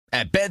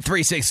At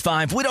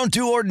Bet365, we don't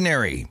do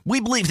ordinary. We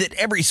believe that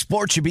every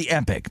sport should be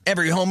epic.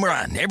 Every home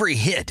run, every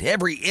hit,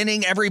 every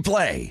inning, every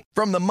play.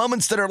 From the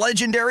moments that are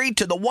legendary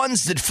to the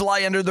ones that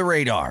fly under the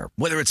radar.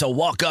 Whether it's a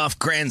walk-off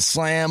grand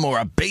slam or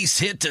a base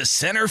hit to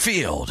center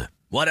field.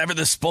 Whatever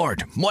the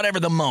sport, whatever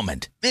the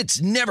moment.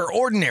 It's never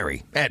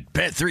ordinary at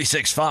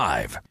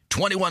Bet365.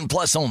 21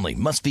 plus only.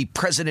 Must be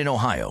present in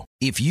Ohio.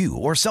 If you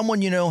or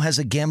someone you know has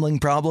a gambling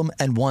problem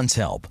and wants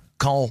help,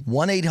 call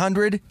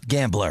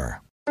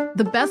 1-800-GAMBLER.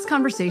 The best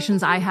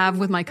conversations I have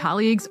with my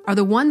colleagues are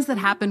the ones that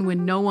happen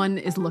when no one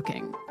is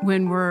looking,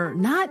 when we're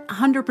not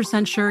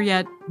 100% sure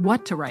yet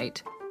what to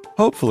write.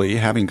 Hopefully,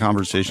 having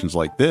conversations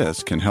like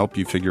this can help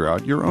you figure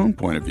out your own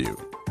point of view.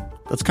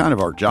 That's kind of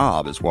our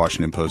job as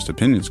Washington Post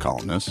opinions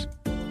columnists.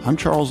 I'm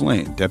Charles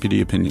Lane,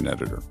 Deputy Opinion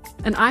Editor.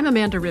 And I'm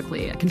Amanda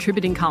Ripley, a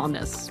contributing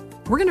columnist.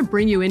 We're going to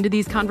bring you into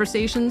these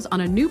conversations on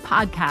a new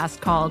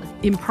podcast called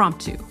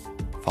Impromptu.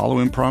 Follow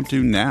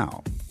Impromptu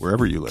now,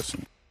 wherever you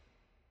listen.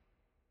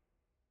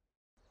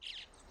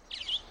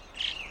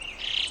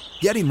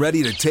 Getting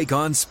ready to take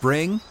on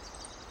spring?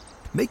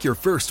 Make your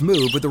first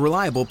move with the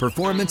reliable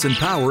performance and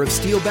power of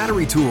Steel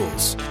battery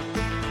tools.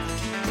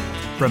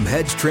 From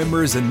hedge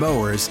trimmers and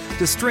mowers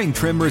to string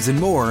trimmers and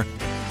more,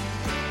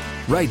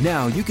 right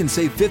now you can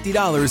save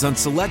 $50 on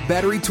select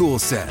battery tool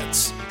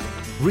sets.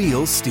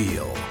 Real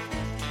Steel.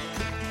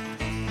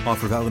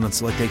 Offer valid on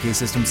select AK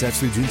system sets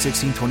through June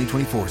 16,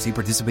 2024. See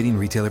participating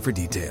retailer for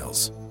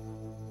details.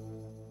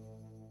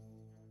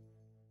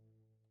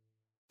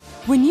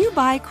 When you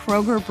buy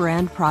Kroger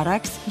brand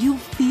products, you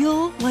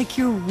feel like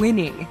you're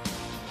winning.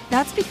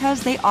 That's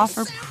because they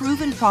offer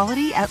proven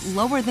quality at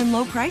lower than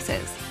low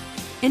prices.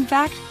 In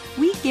fact,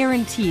 we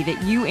guarantee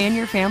that you and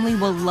your family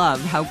will love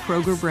how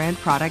Kroger brand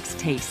products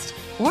taste,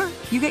 or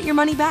you get your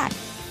money back.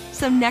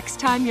 So next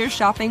time you're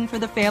shopping for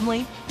the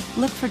family,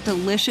 look for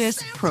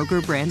delicious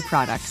Kroger brand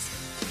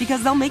products,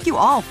 because they'll make you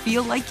all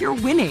feel like you're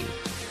winning.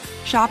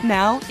 Shop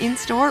now,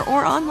 in-store,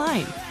 or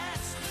online.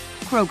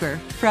 Kroger,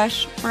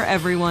 fresh for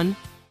everyone.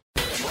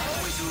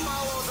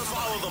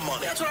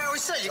 That's what I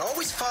always say. You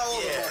always follow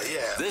the money.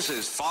 Yeah. This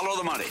is Follow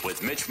the Money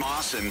with Mitch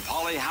Moss and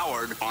Paulie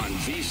Howard on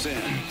VSiN.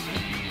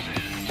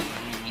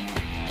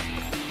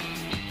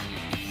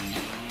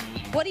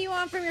 What do you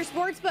want from your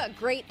sportsbook?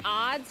 Great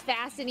odds,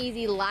 fast and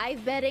easy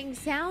live betting.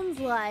 Sounds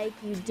like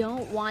you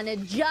don't want to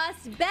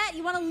just bet.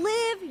 You want to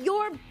live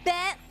your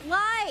bet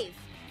life.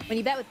 When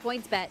you bet with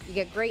PointsBet, you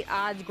get great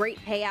odds, great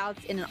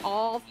payouts in an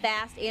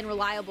all-fast and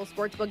reliable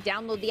sportsbook.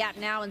 Download the app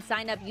now and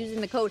sign up using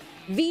the code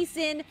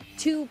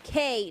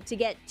VSiN2K to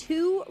get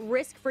 2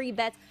 risk-free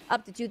bets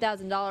up to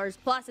 $2,000.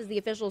 Plus, as the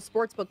official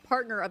sportsbook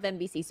partner of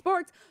NBC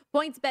Sports,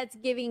 PointsBet's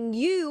giving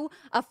you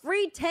a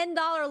free $10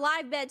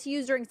 live bet to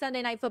use during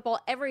Sunday Night Football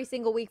every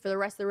single week for the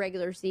rest of the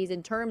regular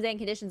season. Terms and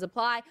conditions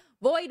apply.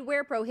 Void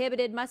where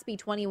prohibited. Must be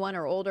 21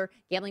 or older.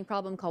 Gambling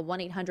problem? Call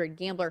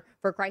 1-800-GAMBLER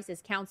for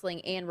crisis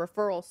counseling and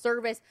referral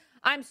service.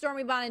 I'm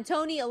Stormy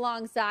Bonantoni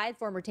alongside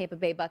former Tampa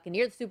Bay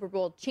Buccaneer, the Super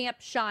Bowl champ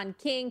Sean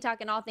King,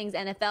 talking all things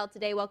NFL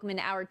today. Welcome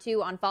into Hour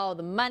 2 on Follow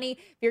the Money.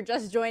 If you're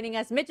just joining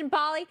us, Mitch and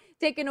Paulie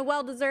taking a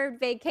well-deserved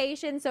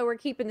vacation, so we're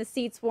keeping the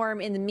seats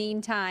warm in the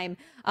meantime.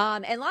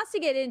 And lots to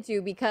get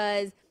into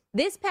because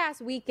this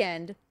past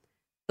weekend,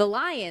 the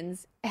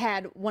Lions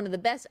had one of the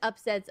best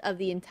upsets of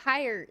the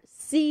entire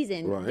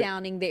season,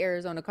 downing the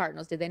Arizona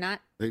Cardinals. Did they not?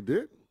 They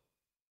did.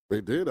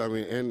 They did. I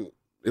mean, and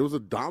it was a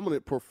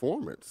dominant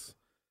performance.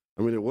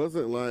 I mean, it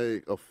wasn't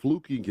like a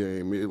fluky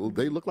game.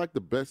 They looked like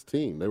the best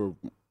team. They were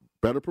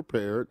better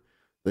prepared.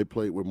 They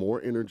played with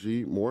more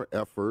energy, more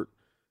effort.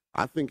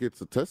 I think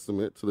it's a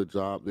testament to the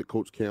job that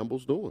Coach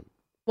Campbell's doing.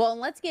 Well,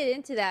 and let's get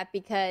into that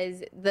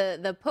because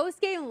the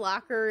post-game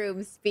locker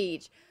room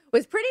speech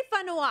was pretty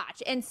fun to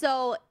watch. And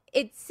so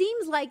it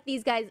seems like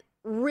these guys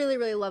really,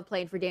 really love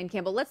playing for Dan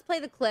Campbell. Let's play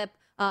the clip,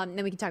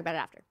 then we can talk about it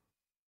after.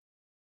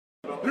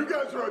 You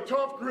guys are a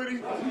tough, gritty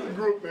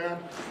group,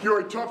 man.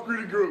 You're a tough,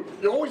 gritty group.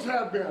 You always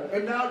have been,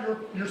 and now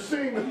you're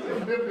seeing the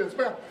dividends.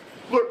 Man,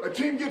 look, a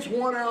team gets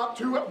one out,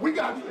 two out. We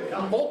got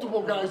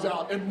multiple guys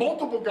out, and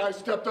multiple guys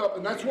stepped up,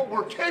 and that's what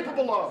we're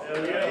capable of.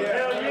 Hell yeah.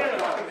 Hell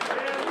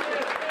yeah.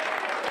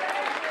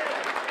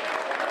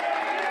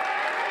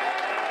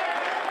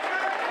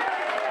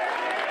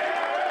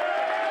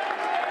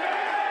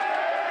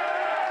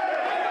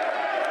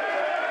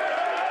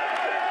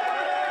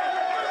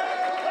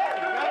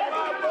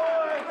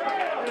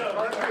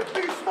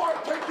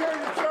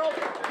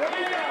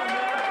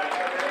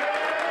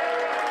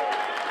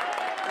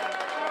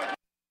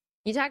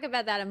 You talk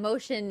about that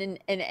emotion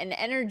and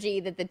energy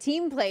that the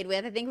team played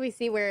with. I think we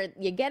see where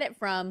you get it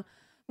from.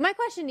 My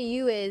question to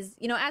you is,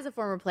 as a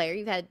former player,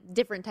 you've had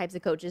different types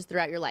of coaches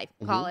throughout your life,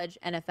 college,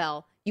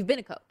 NFL. You've been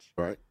a coach.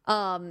 Right.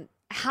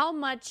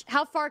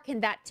 How far can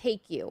that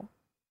take you?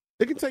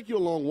 It can take you a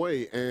long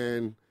way.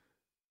 And,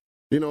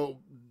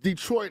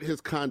 Detroit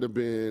has kind of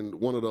been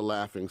one of the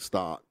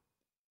laughingstock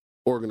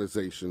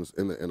organizations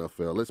in the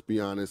NFL. Let's be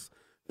honest.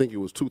 I think it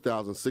was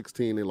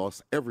 2016. They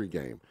lost every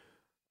game.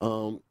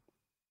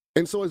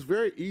 And so it's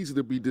very easy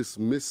to be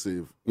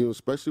dismissive,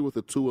 especially with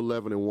a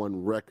 2-11-1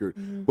 record.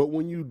 Mm-hmm. But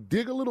when you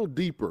dig a little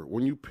deeper,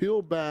 when you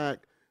peel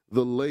back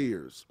the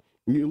layers,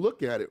 when you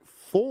look at it,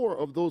 4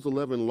 of those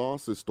 11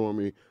 losses,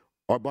 Stormy,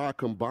 are by a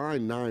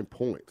combined 9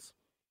 points.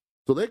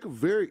 So they could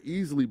very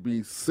easily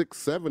be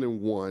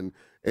 6-7-1,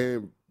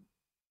 and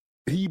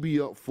he be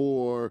up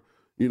for,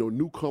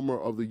 newcomer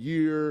of the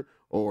year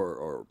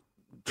or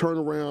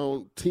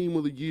turnaround team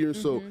of the year.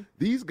 Mm-hmm. So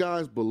these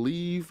guys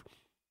believe.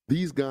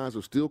 These guys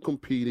are still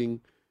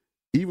competing.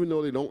 Even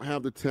though they don't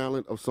have the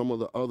talent of some of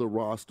the other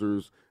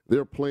rosters,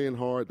 they're playing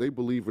hard. They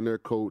believe in their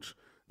coach.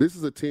 This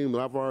is a team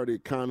that I've already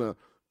kind of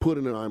put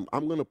in. I'm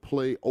going to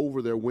play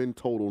over their win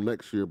total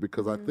next year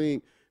because I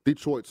think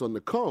Detroit's on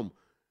the come.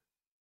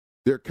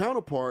 Their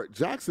counterpart,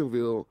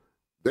 Jacksonville,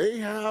 they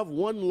have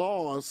one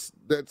loss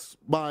that's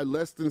by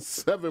less than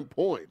 7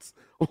 points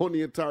on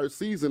the entire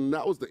season. And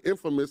that was the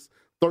infamous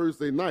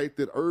Thursday night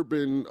that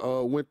Urban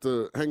went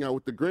to hang out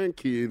with the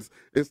grandkids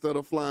instead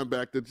of flying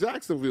back to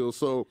Jacksonville.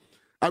 So,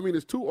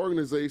 it's 2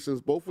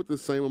 organizations, both with the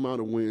same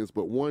amount of wins,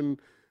 but one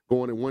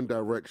going in one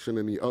direction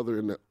and the other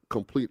in the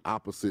complete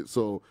opposite.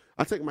 So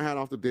I take my hat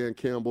off to Dan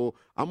Campbell.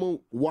 I'm going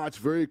to watch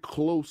very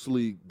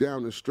closely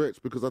down the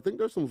stretch because I think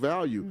there's some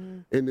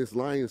value in this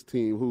Lions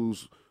team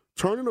who's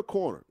turning a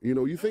corner.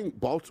 You think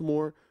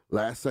Baltimore,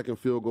 last-second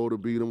field goal to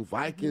beat them.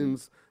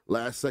 Vikings,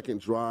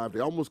 last-second drive. They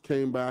almost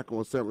came back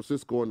on San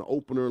Francisco in the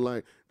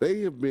opener.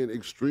 They have been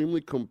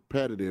extremely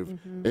competitive,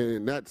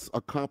 and that's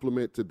a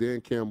compliment to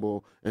Dan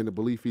Campbell and the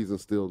belief he's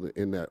instilled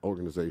in that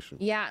organization.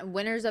 Yeah,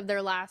 winners of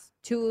their last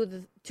two of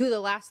the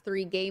last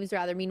 3 games,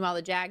 rather. Meanwhile,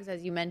 the Jags,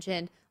 as you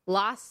mentioned,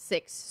 lost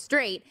 6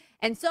 straight.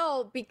 And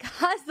so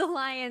because the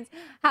Lions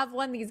have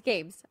won these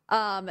games,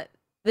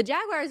 the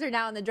Jaguars are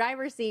now in the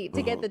driver's seat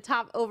to get the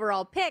top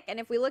overall pick. And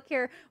if we look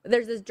here,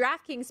 there's this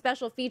DraftKings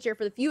special feature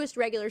for the fewest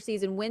regular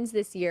season wins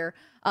this year.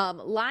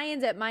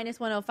 Lions at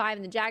 -105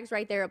 and the Jags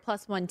right there at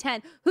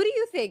 +110. Who do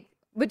you think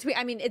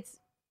it's,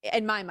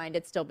 in my mind,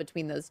 it's still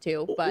between those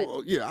two. But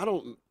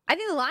I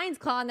think the Lions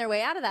clawing their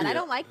way out of that. Yeah. I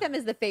don't like them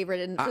as the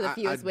favorite for the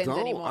fewest wins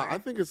anymore. I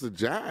think it's the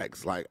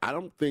Jags. I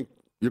don't think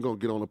you're going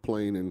to get on a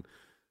plane and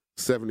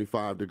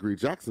 75-degree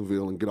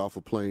Jacksonville and get off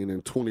a plane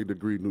in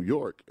 20-degree New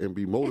York and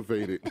be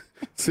motivated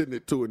sitting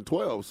at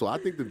 2-12. So I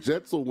think the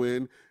Jets will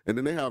win, and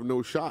then they have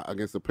no shot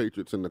against the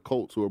Patriots and the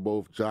Colts, who are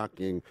both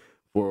jockeying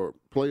for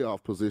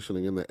playoff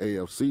positioning in the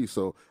AFC.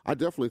 So I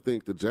definitely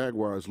think the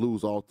Jaguars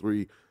lose all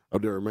 3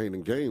 of their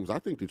remaining games. I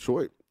think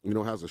Detroit,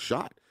 has a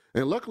shot.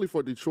 And luckily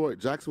for Detroit,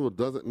 Jacksonville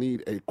doesn't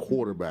need a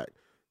quarterback.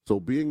 So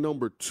being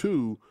number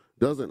 2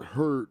 doesn't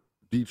hurt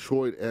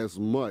Detroit as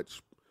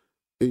much.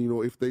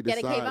 If they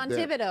decide get a Kayvon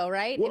Thibodeau,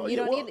 right? You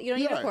don't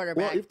need a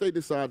quarterback. Well, if they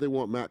decide they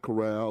want Matt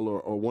Corral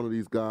or one of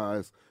these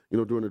guys,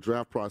 during the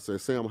draft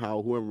process, Sam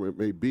Howell, whoever it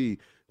may be,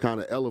 kind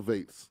of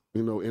elevates,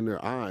 in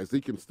their eyes,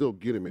 they can still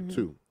get him at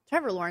 2.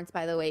 Trevor Lawrence,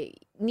 by the way,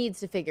 needs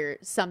to figure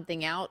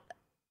something out.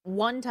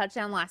 1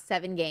 touchdown last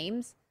 7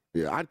 games.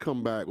 Yeah, I'd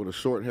come back with a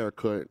short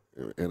haircut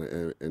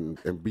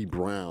and be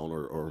brown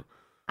or.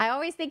 I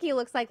always think he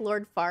looks like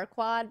Lord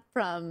Farquaad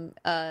from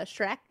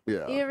Shrek.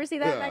 Yeah. You ever see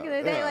that back in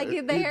the day?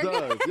 Yeah. The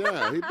haircut? Does.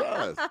 Yeah, he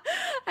does.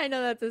 I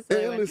know that's a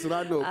silly one. Listen,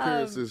 I know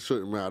appearances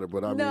shouldn't matter,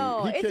 but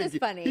it's just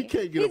funny. He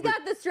can't get He's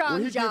got the strong jaw.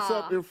 When he gets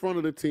up in front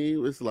of the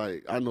team, it's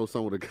like, I know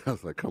some of the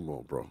guys like, come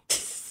on, bro.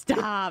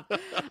 Stop.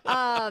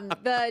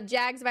 The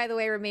Jags, by the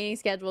way, remaining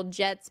scheduled,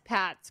 Jets,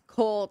 Pats,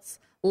 Colts,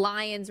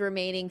 Lions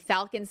remaining,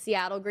 Falcons,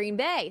 Seattle, Green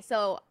Bay.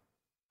 So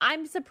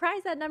I'm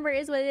surprised that number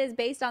is what it is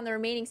based on the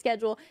remaining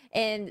schedule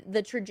and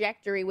the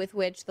trajectory with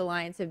which the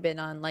Lions have been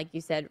on, like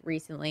you said,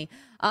 recently.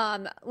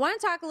 Want to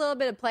talk a little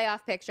bit of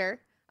playoff picture.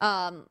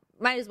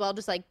 Might as well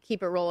just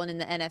keep it rolling in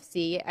the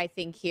NFC, I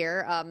think,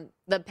 here.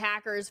 The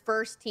Packers,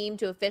 first team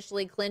to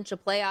officially clinch a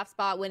playoff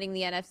spot, winning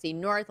the NFC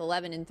North,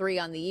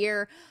 11-3 on the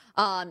year.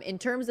 In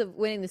terms of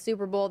winning the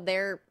Super Bowl,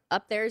 they're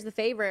up there as the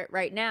favorite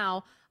right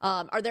now.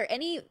 Are there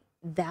any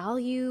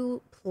value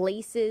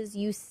places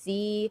you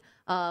see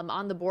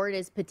on the board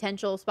as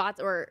potential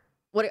spots, or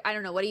what? I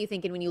don't know. What are you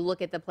thinking when you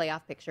look at the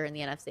playoff picture in the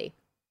NFC?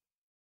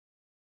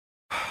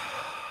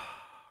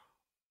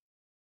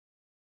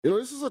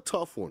 This is a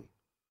tough one.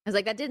 I was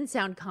like, that didn't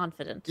sound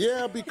confident.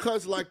 Yeah,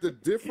 because the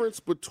difference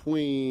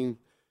between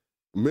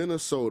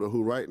Minnesota,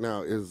 who right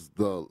now is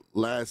the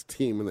last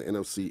team in the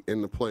NFC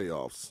in the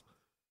playoffs,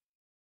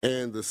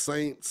 and the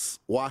Saints,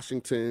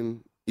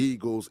 Washington,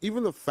 Eagles,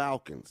 even the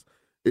Falcons,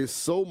 is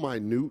so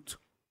minute.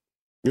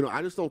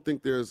 I just don't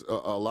think there's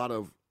a lot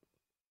of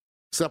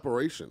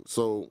separation.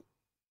 So,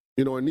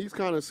 in these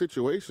kind of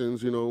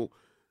situations,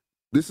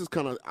 this is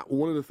kind of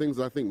one of the things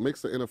that I think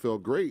makes the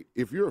NFL great.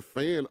 If you're a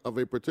fan of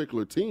a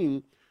particular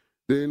team,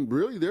 then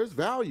really there's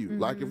value.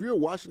 If you're a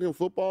Washington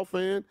football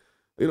fan,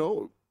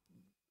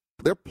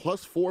 they're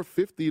plus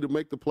 450 to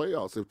make the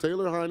playoffs. If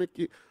Taylor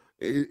Heineke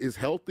is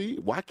healthy,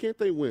 why can't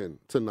they win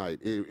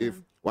tonight?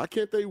 Why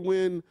can't they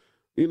win,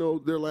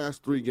 their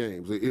last 3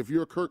 games? If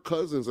you're Kirk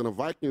Cousins and a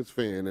Vikings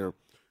fan, or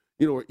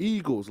or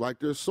Eagles. Like,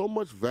 there's so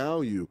much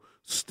value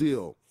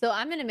still. So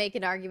I'm going to make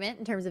an argument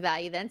in terms of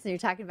value then. So you're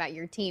talking about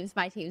your teams.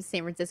 My team's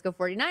San Francisco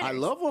 49ers. I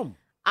love them.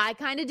 I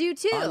kind of do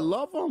too. I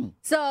love them.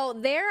 So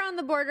they're on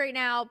the board right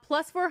now,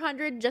 plus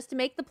 400 just to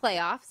make the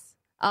playoffs,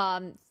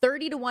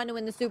 30-1 to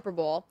win the Super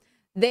Bowl.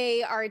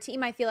 They are a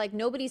team I feel like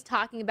nobody's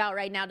talking about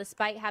right now,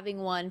 despite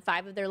having won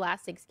 5 of their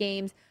last 6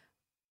 games.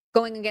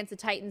 Going against the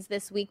Titans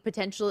this week,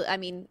 potentially. I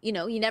mean,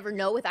 you never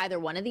know with either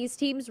one of these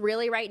teams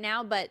really right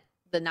now, but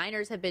the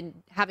Niners have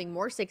been having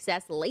more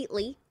success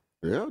lately.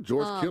 Yeah,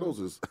 George Kittle's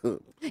is.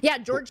 Yeah,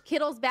 George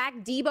Kittle's back.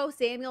 Deebo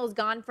Samuel's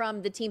gone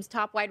from the team's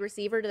top wide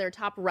receiver to their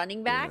top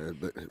running back.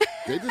 Yeah,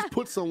 they just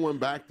put someone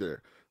back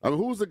there. I mean,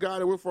 who was the guy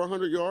that went for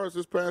 100 yards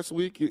this past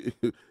week?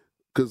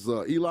 Because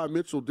Eli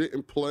Mitchell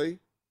didn't play.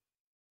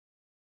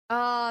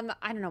 I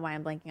don't know why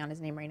I'm blanking on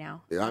his name right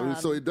now. Yeah, I mean,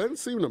 so it doesn't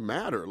seem to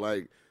matter.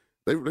 Like,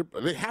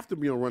 they have to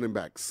be on running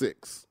back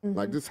 6. Mm-hmm.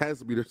 Like, this has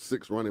to be their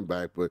 6th running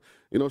back. But,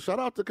 shout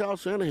out to Kyle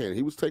Shanahan.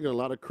 He was taking a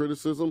lot of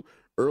criticism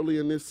early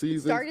in this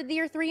season. Started the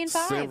year 3-5.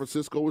 San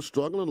Francisco was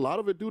struggling. A lot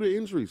of it due to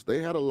injuries.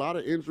 They had a lot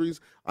of injuries.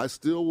 I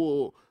still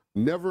will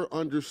never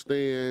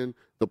understand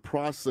the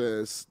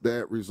process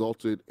that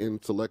resulted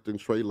in selecting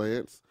Trey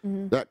Lance.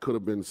 Mm-hmm. That could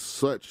have been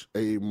such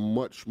a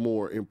much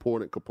more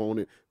important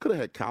component. Could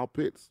have had Kyle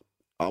Pitts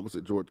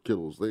opposite George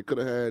Kittle's. They could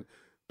have had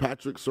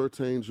Patrick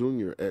Surtain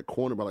Jr. at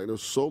cornerback. Like,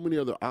 there's so many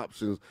other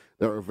options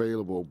that are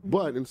available. Mm-hmm.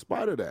 But in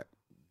spite of that,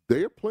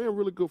 they're playing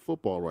really good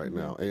football right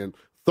now. And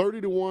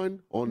 30-1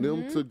 on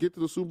them to get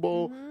to the Super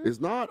Bowl is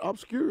not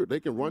obscure. They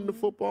can run the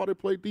football. They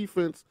play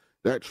defense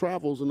that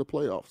travels in the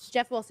playoffs.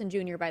 Jeff Wilson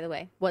Jr., by the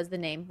way, was the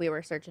name we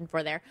were searching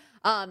for there.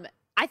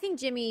 I think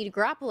Jimmy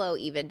Garoppolo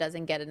even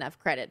doesn't get enough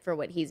credit for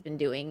what he's been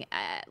doing.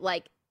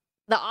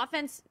 The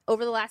offense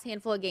over the last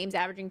handful of games,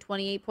 averaging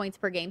 28 points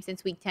per game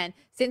since week 10.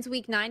 Since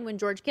week 9, when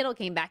George Kittle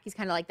came back, he's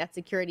kind of like that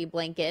security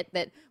blanket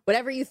that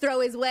whatever you throw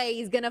his way,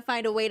 he's going to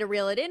find a way to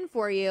reel it in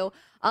for you.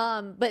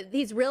 But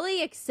he's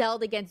really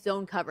excelled against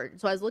zone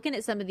coverage. So I was looking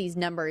at some of these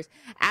numbers.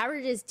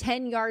 Averages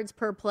 10 yards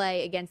per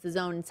play against the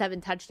zone and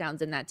 7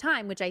 touchdowns in that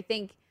time, which I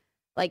think,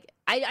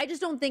 I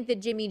just don't think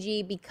that Jimmy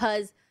G,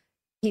 because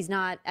he's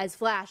not as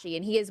flashy,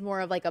 and he is more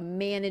of like a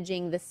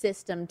managing the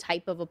system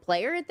type of a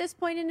player at this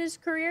point in his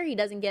career. He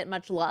doesn't get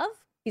much love.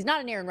 He's not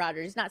an Aaron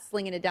Rodgers. He's not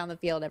slinging it down the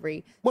field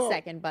every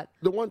second. But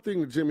the one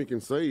thing that Jimmy can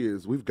say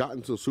is we've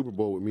gotten to a Super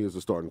Bowl with me as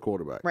a starting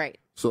quarterback. Right.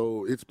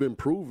 So it's been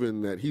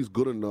proven that he's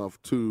good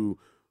enough to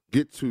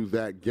get to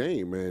that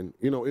game. And,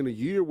 in a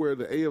year where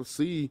the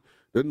AFC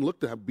doesn't look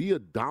to be a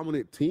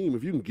dominant team,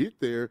 if you can get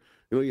there,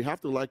 you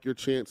have to like your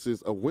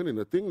chances of winning.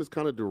 The thing that's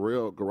kind of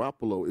derailed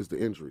Garoppolo is the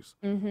injuries.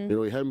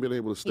 Mm-hmm. He hasn't been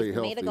able to stay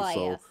healthy.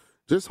 So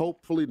just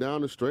hopefully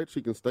down the stretch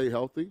he can stay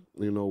healthy.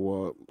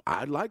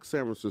 I like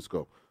San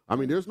Francisco. I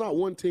mean, there's not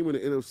one team in the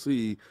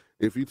NFC,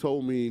 if you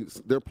told me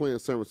they're playing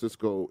San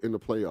Francisco in the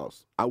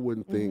playoffs, I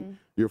wouldn't think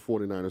your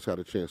 49ers had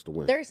a chance to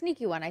win. They're a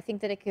sneaky one. I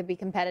think that it could be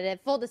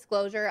competitive. Full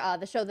disclosure,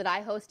 the show that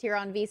I host here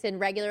on VSiN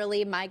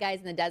regularly, My Guys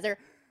in the Desert,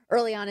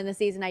 early on in the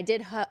season, I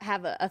did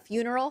have a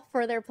funeral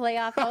for their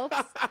playoff hopes.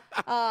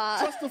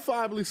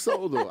 Justifiably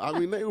so, though. I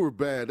mean, they were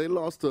bad. They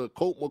lost to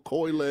Colt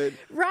McCoy-led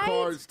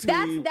Cards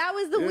team. That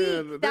was the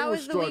week. That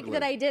was the week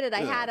that I did it. I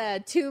had a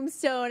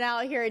tombstone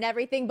out here and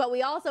everything, but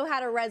we also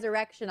had a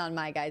resurrection on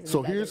My Guys in the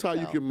Desert. So here's how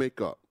you can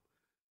make up.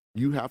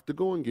 You have to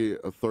go and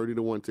get a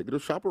 30-1 ticket or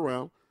shop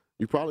around.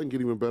 You probably can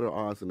get even better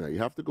odds than that. You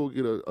have to go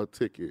get a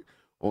ticket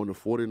on the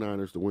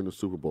 49ers to win the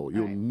Super Bowl.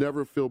 You'll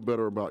never feel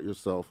better about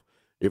yourself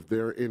if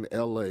they're in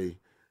L.A.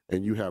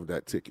 and you have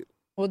that ticket.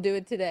 We'll do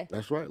it today.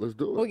 That's right. Let's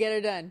do it. We'll get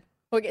it done.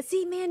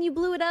 See, man, you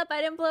blew it up.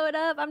 I didn't blow it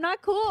up. I'm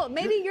not cool.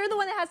 Maybe you're the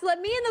one that has to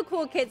let me in the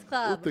cool kids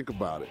club. We'll think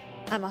about it.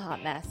 I'm a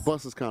hot mess.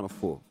 Bus is kind of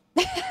full.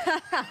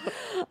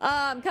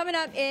 Coming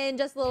up in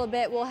just a little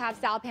bit, we'll have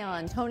Sal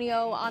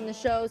Paolantonio on the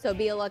show, so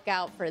be a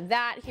lookout for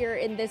that here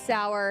in this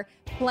hour.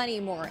 Plenty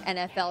more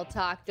NFL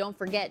talk. Don't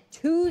forget,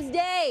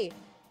 Tuesday,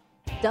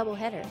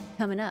 doubleheader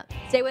coming up.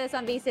 Stay with us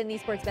on VSiN, the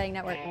Sports Betting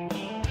Network.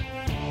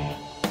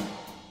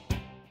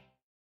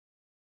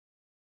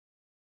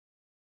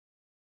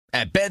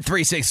 At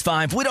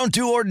Bet365, we don't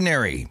do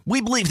ordinary. We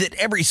believe that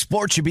every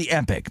sport should be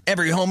epic.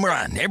 Every home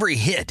run, every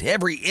hit,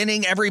 every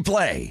inning, every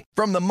play.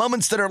 From the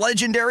moments that are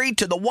legendary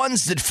to the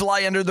ones that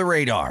fly under the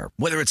radar.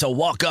 Whether it's a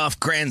walk-off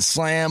grand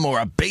slam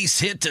or a base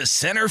hit to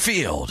center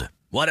field.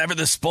 Whatever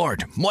the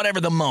sport, whatever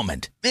the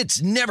moment.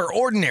 It's never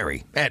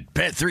ordinary at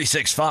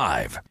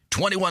Bet365.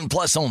 21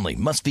 plus only.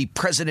 Must be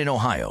present in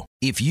Ohio.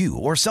 If you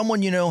or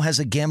someone you know has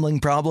a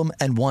gambling problem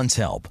and wants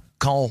help,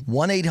 call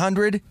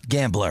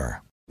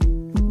 1-800-GAMBLER.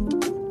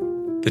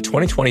 The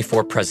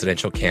 2024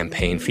 presidential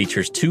campaign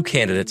features 2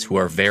 candidates who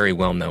are very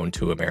well known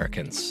to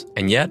Americans.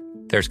 And yet,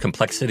 there's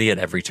complexity at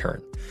every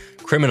turn.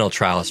 Criminal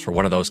trials for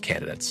one of those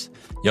candidates.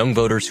 Young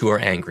voters who are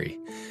angry.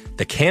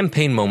 The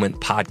Campaign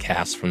Moment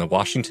podcast from the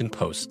Washington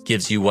Post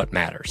gives you what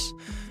matters.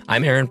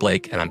 I'm Aaron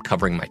Blake, and I'm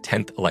covering my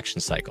 10th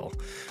election cycle.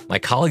 My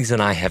colleagues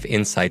and I have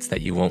insights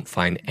that you won't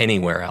find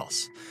anywhere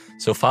else.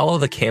 So follow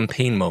The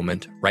Campaign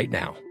Moment right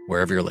now,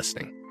 wherever you're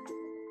listening.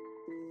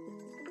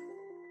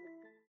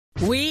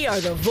 We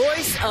are the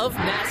voice of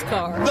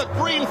NASCAR. The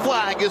green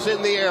flag is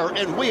in the air,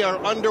 and we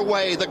are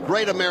underway. The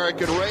Great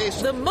American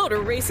Race. The Motor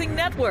Racing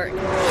Network.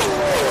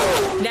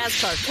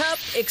 NASCAR Cup,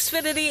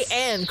 Xfinity,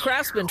 and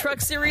Craftsman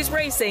Truck Series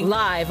Racing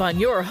live on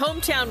your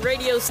hometown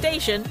radio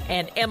station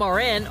and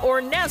MRN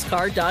or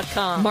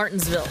NASCAR.com.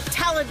 Martinsville,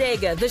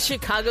 Talladega, the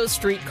Chicago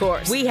Street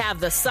Course. We have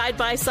the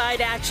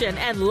side-by-side action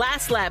and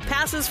last lap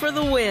passes for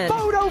the win.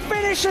 Photo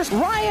finishes.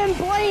 Ryan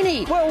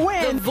Blaney will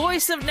win. The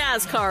voice of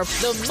NASCAR,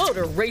 the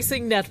Motor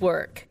Racing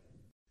Network.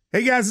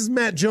 Hey guys, this is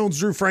Matt Jones,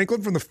 Drew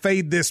Franklin from the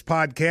Fade This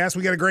podcast.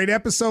 We got a great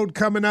episode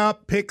coming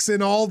up, picks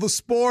in all the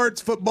sports,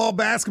 football,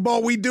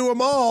 basketball, we do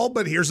them all,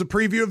 but here's a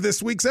preview of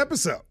this week's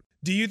episode.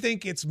 Do you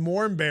think it's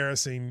more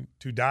embarrassing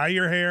to dye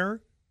your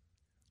hair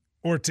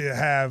or to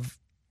have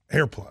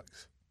hair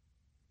plugs?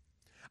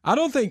 I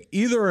don't think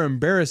either are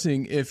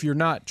embarrassing if you're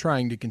not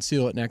trying to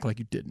conceal it and act like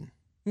you didn't.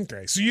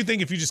 Okay, so you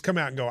think if you just come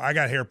out and go, I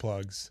got hair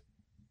plugs.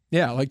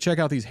 Yeah, like check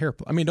out these hair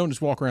plugs. I mean, don't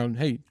just walk around,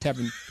 hey,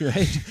 tapping,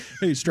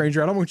 hey,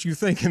 stranger, I don't want you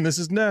thinking this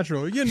is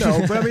natural. You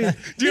know, but I mean.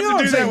 Do you have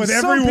to do that with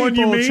everyone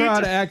you meet? Some people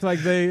try to act like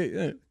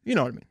they, you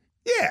know what I mean.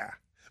 Yeah.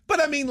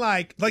 But I mean,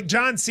 like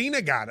John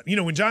Cena got it. You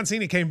know, when John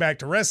Cena came back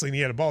to wrestling,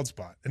 he had a bald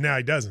spot, and now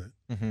he doesn't.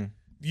 Mm-hmm.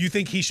 You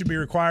think he should be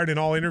required in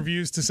all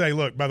interviews to say,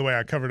 look, by the way,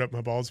 I covered up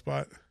my bald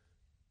spot?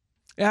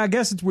 Yeah, I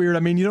guess it's weird.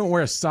 I mean, you don't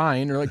wear a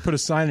sign or like put a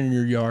sign in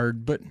your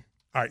yard, but.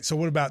 All right, so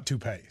what about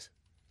toupees?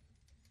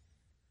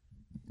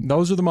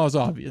 Those are the most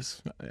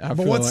obvious. But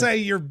let's say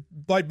you're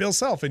like Bill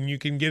Self and you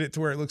can get it to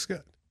where it looks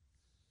good.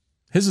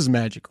 His is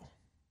magical.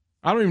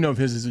 I don't even know if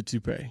his is a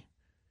toupee.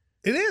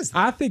 It is.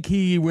 I think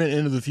he went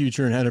into the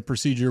future and had a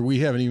procedure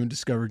we haven't even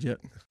discovered yet.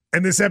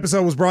 And this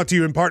episode was brought to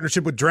you in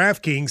partnership with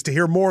DraftKings. To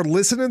hear more,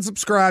 listen and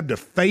subscribe to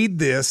Fade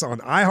This on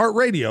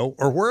iHeartRadio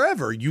or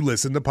wherever you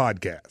listen to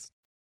podcasts.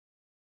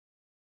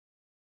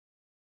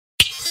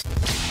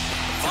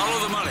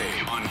 Follow the money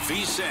on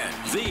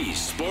VSiN, the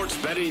sports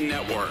betting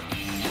network.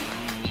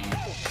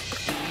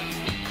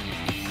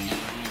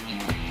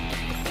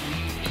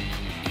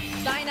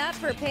 Sign up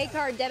for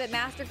PayCard Debit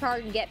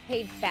MasterCard and get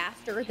paid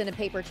faster than a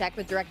paper check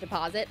with direct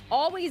deposit.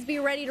 Always be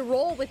ready to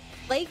roll with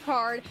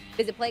PlayCard.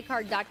 Visit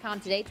playcard.com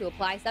today to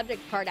apply.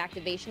 Subject to card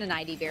activation and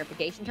ID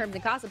verification. Terms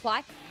and costs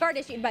apply. Card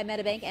issued by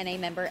MetaBank and a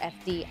member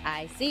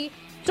FDIC.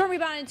 Stormy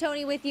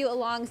Buonantony with you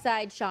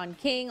alongside Sean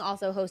King,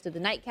 also host of the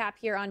Nightcap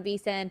here on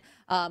VSiN.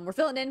 We're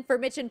filling in for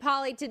Mitch and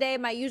Polly today.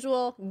 My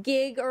usual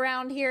gig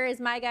around here is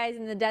My Guys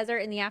in the Desert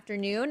in the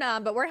afternoon.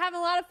 But we're having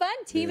a lot of fun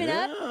teaming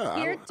up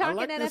here talking I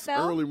like NFL. This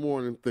early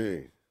morning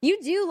thing.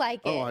 You do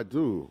like it. Oh, I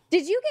do.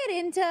 Did you get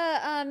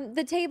into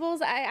the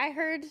tables? I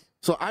heard.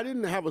 So I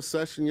didn't have a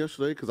session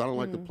yesterday because I don't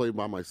like to play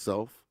by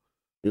myself.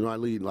 You know, I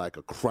lead like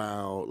a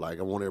crowd. Like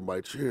I want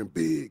everybody cheering,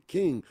 Big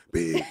King,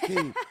 Big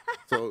King.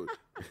 So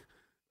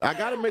I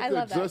got to make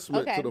the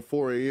adjustment to the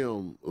 4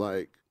 a.m.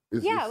 Like,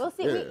 we'll see.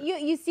 Yeah.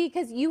 You see,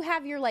 because you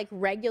have your like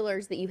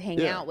regulars that you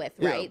hang out with,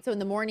 right? Yeah. So in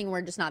the morning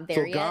we're just not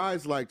there yet. So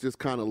guys like just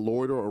kind of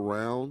loiter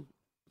around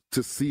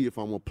to see if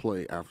I'm gonna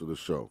play after the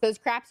show. So is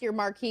craps your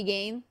marquee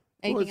game?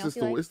 Anything else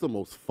you like? It's the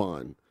most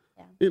fun.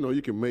 Yeah. You know,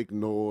 you can make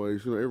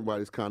noise. You know,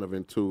 everybody's kind of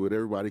into it.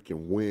 Everybody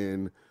can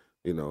win.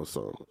 You know,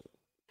 so.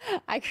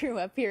 I grew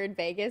up here in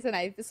Vegas, and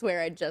I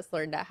swear I just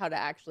learned how to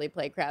actually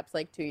play craps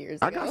like 2 years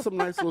ago. I got some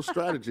nice little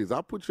strategies.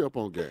 I'll put you up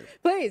on game.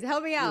 Please,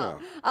 help me out.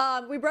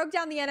 Yeah. We broke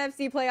down the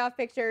NFC playoff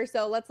picture,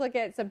 so let's look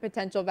at some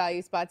potential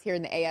value spots here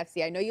in the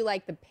AFC. I know you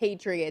like the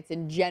Patriots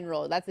in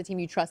general. That's the team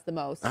you trust the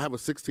most. I have a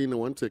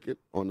 16-1 ticket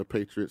on the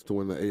Patriots to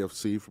win the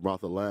AFC for about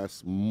the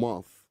last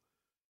month.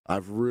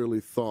 I've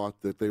really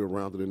thought that they were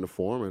rounded into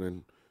form,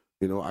 and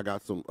you know, I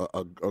got some.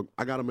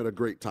 I got them at a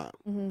great time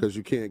because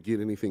you can't get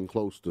anything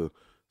close to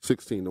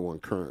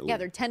 16-1 currently. Yeah,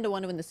 they're 10-1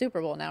 to win the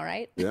Super Bowl now,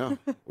 right? Yeah,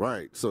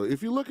 right. So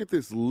if you look at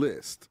this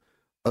list,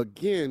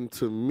 again,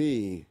 to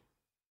me,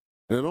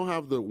 and I don't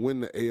have the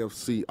win the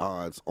AFC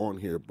odds on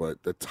here,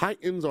 but the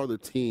Titans are the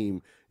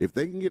team. If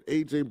they can get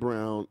A.J.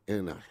 Brown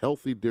and a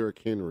healthy Derrick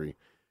Henry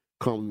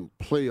come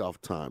playoff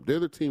time, they're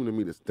the team to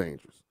me that's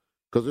dangerous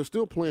because they're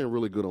still playing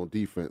really good on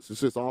defense.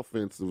 It's just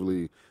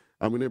offensively.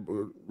 I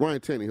mean, Ryan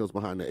Tannehill's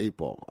behind the 8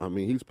 ball. I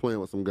mean, he's playing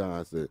with some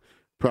guys that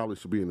probably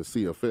should be in the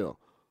CFL.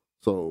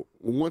 So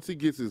once he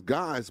gets his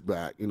guys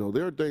back, you know,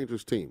 they're a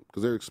dangerous team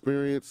because they're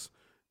experienced,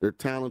 they're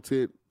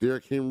talented.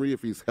 Derrick Henry,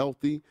 if he's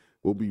healthy,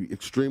 will be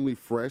extremely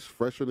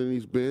fresher than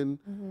he's been,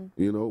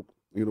 you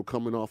know,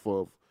 coming off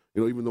of,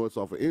 you know, even though it's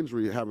off of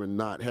injury, having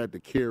not had the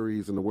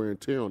carries and the wear and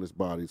tear on his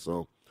body.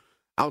 So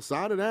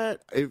outside of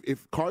that,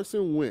 if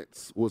Carson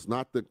Wentz was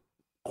not the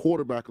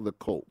quarterback of the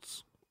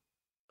Colts,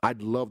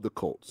 I'd love the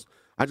Colts.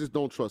 I just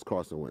don't trust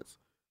Carson Wentz.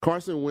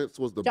 Carson Wentz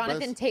was the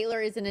Jonathan best. Taylor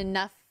isn't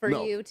enough for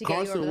you to get you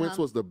over the hump? Carson Wentz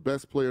was the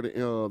best player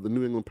the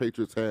New England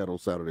Patriots had on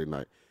Saturday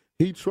night.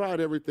 He tried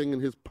everything in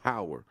his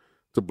power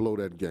to blow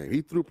that game.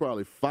 He threw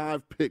probably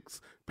 5 picks.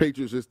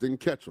 Patriots just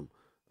didn't catch him.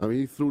 I mean,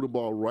 he threw the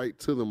ball right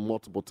to them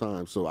multiple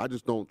times. So I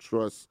just don't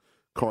trust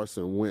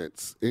Carson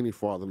Wentz any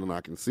farther than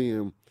I can see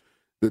him.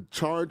 The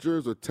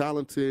Chargers are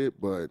talented,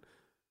 but,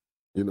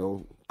 you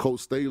know,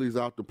 Coach Staley's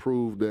out to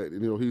prove that,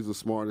 he's the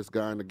smartest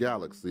guy in the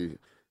galaxy.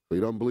 So he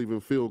doesn't believe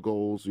in field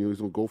goals. He's going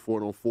to go for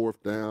it on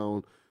 4th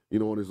down,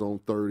 on his own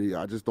 30.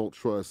 I just don't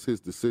trust his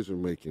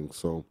decision-making.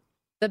 So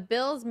the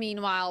Bills,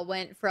 meanwhile,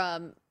 went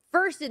from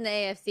first in the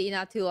AFC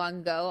not too long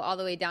ago all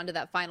the way down to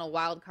that final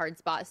wild card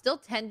spot. Still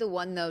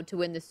 10-1, though, to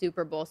win the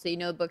Super Bowl. So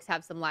the books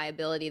have some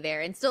liability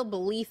there. And still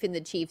belief in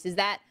the Chiefs. Is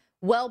that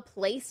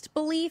well-placed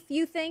belief,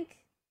 you think?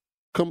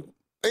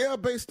 Yeah,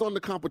 based on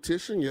the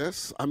competition,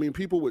 yes. I mean,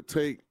 people would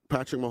take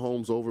Patrick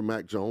Mahomes over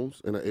Mac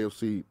Jones in an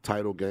AFC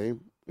title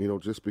game,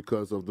 just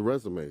because of the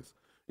resumes.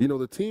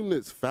 The team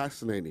that's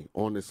fascinating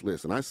on this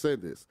list, and I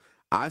said this,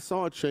 I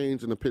saw a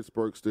change in the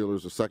Pittsburgh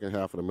Steelers the second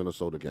half of the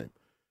Minnesota game.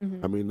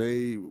 I mean,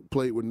 they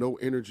played with no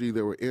energy.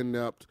 They were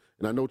inept.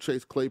 And I know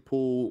Chase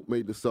Claypool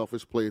made the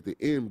selfish play at the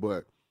end,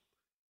 but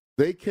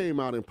they came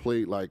out and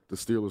played like the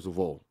Steelers of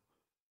old.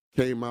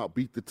 Came out,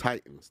 beat the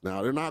Titans.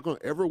 Now, they're not going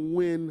to ever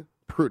win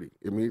pretty.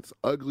 I mean, it's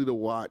ugly to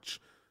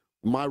watch.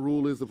 My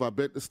rule is if I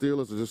bet the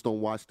Steelers, I just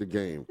don't watch the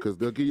game because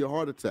they'll give you a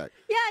heart attack.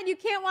 Yeah, and you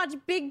can't watch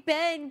Big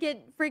Ben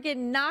get freaking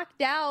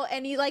knocked out,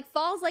 and he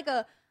falls like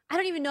a, I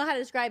don't even know how to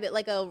describe it,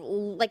 like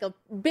a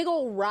big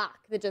old rock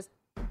that just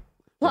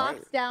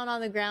plops down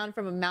on the ground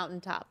from a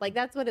mountaintop.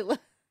 That's what it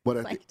looks like. But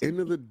at the end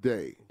of the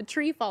day, a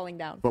tree falling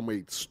down. From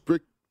a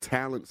strict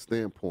talent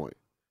standpoint,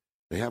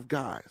 they have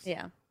guys.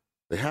 Yeah.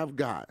 They have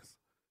guys.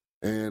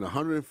 And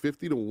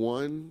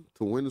 150-1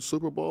 to win the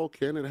Super Bowl,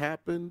 can it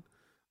happen?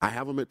 I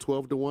have them at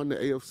 12-1 to win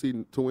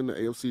the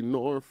AFC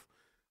North.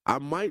 I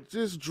might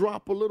just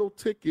drop a little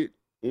ticket,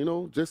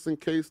 just in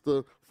case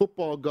the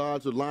football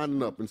gods are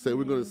lining up and say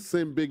we're going to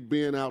send Big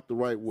Ben out the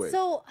right way.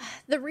 So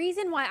the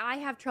reason why I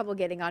have trouble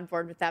getting on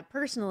board with that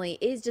personally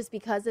is just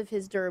because of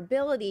his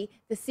durability.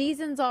 The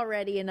season's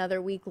already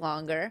another week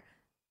longer.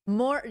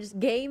 More just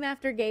game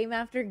after game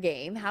after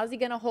game. How's he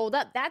going to hold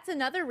up? That's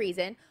another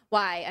reason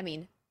why,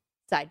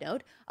 side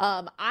note,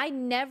 I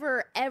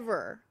never,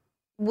 ever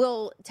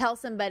will tell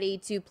somebody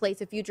to place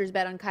a futures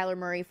bet on Kyler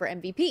Murray for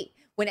MVP.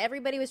 When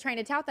everybody was trying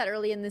to tout that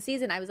early in the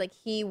season, I was like,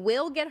 he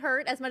will get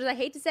hurt. As much as I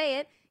hate to say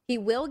it, he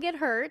will get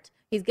hurt.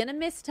 He's going to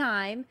miss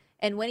time.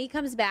 And when he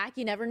comes back,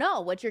 you never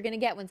know what you're going to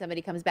get when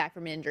somebody comes back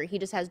from an injury. He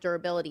just has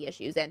durability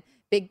issues. And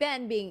Big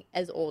Ben, being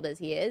as old as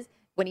he is,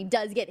 when he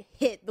does get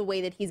hit the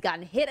way that he's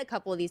gotten hit a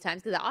couple of these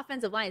times, because the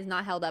offensive line is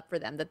not held up for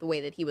them the way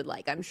that he would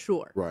like, I'm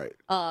sure. Right.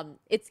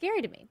 It's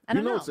scary to me. I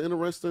don't know. It's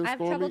interesting, I have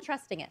trouble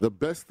trusting it. The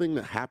best thing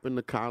that happened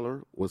to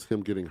Kyler was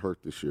him getting hurt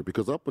this year,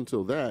 because up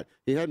until that,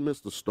 he hadn't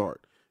missed a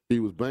start. He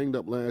was banged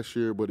up last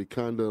year, but he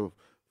kind of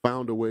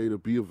found a way to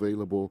be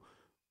available.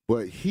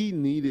 But he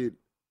needed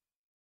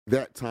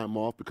that time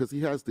off because he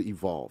has to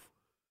evolve.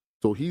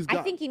 So I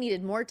think he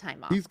needed more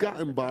time off. He's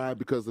gotten by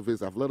because of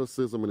his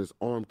athleticism and his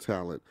arm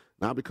talent,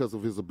 not because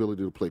of his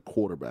ability to play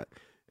quarterback.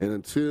 And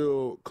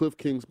until Cliff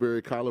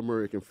Kingsbury, Kyler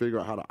Murray can figure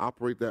out how to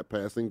operate that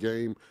passing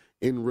game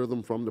in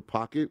rhythm from the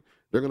pocket,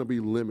 they're going to be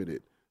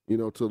limited, to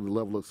the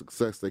level of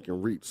success they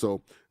can reach.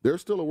 So they're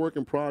still a work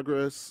in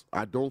progress.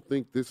 I don't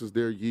think this is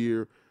their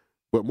year.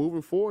 But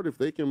moving forward, if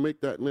they can make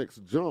that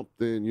next jump,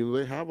 then,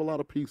 they have a lot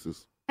of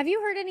pieces. Have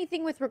you heard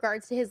anything with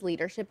regards to his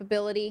leadership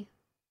ability?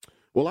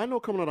 Well, I know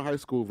coming out of high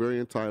school, very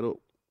entitled.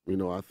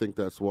 I think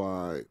that's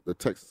why the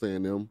Texas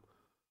A&M,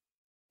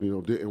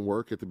 didn't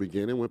work at the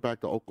beginning. Went back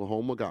to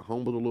Oklahoma, got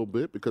humbled a little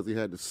bit because he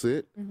had to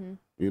sit.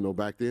 Mm-hmm.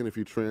 Back then, if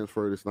you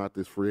transferred, it's not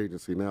this free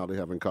agency now they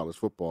have in college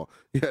football.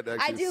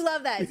 I do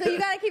love that. So you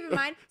got to keep in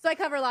mind. So I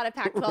cover a lot of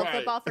Pac-12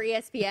 football for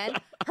ESPN.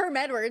 Herm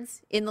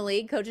Edwards in the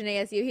league, coaching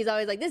ASU, he's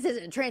always like, this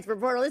isn't a transfer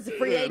portal. This is a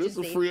free agency. This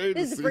is a free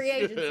agency. This is free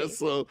agency. Yeah,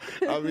 so,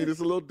 it's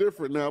a little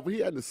different now. But he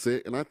had to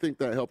sit, and I think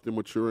that helped him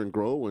mature and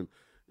grow. And,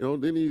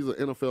 then he's an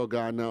NFL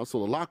guy now, so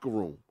the locker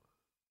room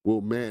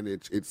will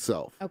manage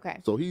itself.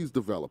 Okay. So he's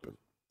developing.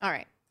 All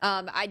right.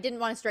 I didn't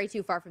want to stray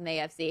too far from the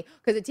AFC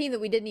because a team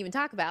that we didn't even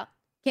talk about,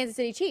 Kansas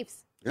City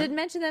Chiefs. Yeah. Didn't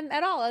mention them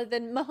at all other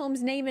than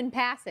Mahomes' name in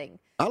passing.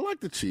 I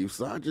like the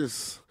Chiefs.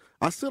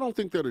 I still don't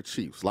think they're the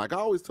Chiefs. I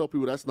always tell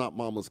people that's not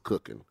mama's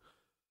cooking.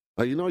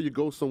 You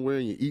go somewhere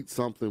and you eat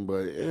something,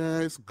 but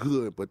it's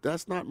good, but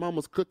that's not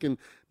mama's cooking.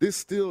 This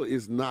still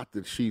is not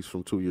the Chiefs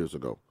from 2 years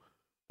ago.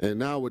 And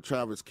now with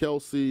Travis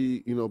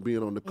Kelce,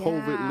 being on the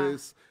COVID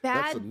list,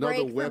 that's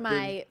another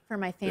weapon. For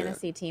my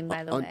fantasy team,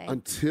 by the way.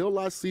 Until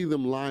I see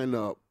them line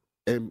up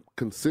and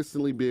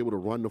consistently be able to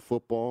run the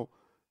football,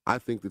 I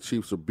think the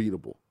Chiefs are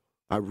beatable.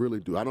 I really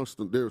do.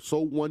 They're so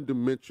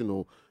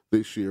one-dimensional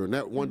this year, and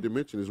that one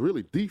dimension is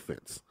really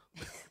defense.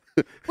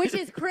 Which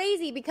is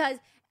crazy because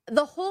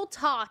the whole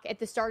talk at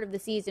the start of the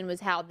season was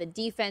how the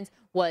defense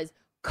was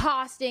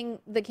costing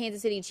the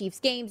Kansas City Chiefs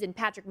games, and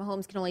Patrick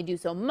Mahomes can only do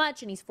so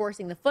much, and he's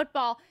forcing the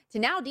football, to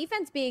now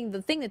defense being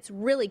the thing that's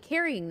really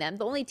carrying them.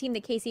 The only team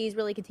that KC has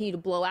really continued to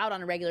blow out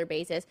on a regular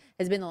basis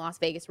has been the Las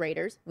Vegas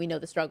Raiders. We know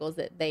the struggles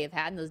that they have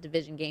had, and those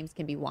division games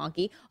can be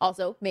wonky.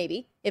 Also,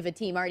 maybe if a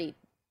team already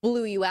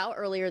blew you out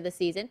earlier this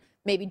season,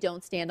 maybe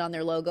don't stand on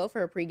their logo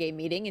for a pregame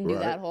meeting and do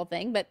that whole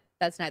thing, but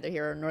that's neither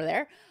here nor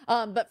there.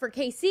 But for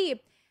KC,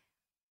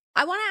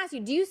 I want to ask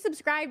you, do you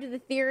subscribe to the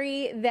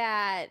theory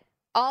that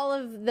all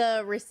of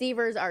the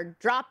receivers are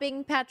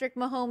dropping Patrick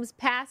Mahomes'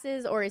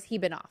 passes, or has he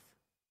been off?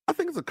 I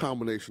think it's a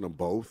combination of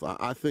both.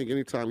 I think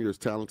anytime you're as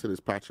talented as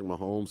Patrick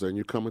Mahomes and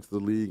you come into the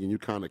league and you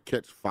kind of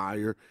catch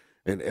fire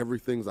and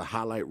everything's a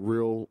highlight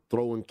reel,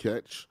 throw and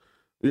catch,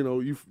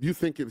 you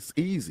think it's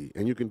easy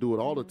and you can do it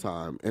all the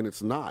time, and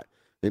it's not.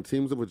 And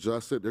teams have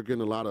adjusted. They're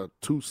getting a lot of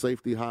 2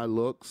 safety high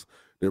looks.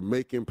 They're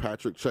making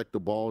Patrick check the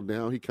ball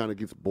down. He kind of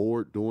gets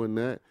bored doing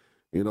that.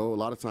 A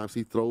lot of times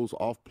he throws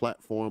off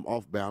platform,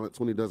 off balance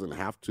when he doesn't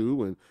have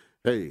to. And,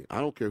 hey, I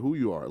don't care who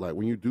you are. Like,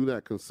 when you do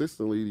that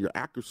consistently, your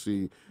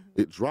accuracy,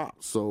 it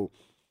drops. So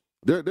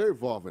they're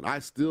evolving. I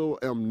still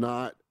am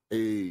not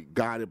a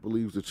guy that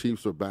believes the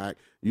Chiefs are back.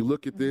 You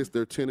look at this,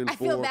 they're 10-4. I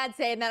feel bad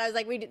saying that. I was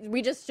like,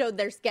 we just showed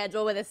their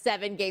schedule with a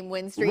 7-game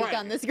win streak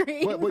on the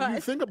screen. But you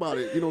think about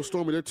it,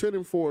 Stormy, they're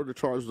 10-4. The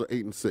Chargers are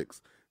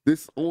 8-6.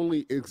 This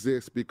only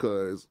exists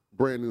because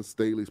Brandon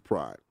Staley's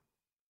pride.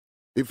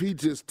 If he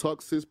just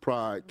tucks his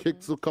pride,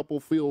 kicks a couple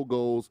field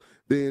goals,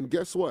 then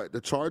guess what?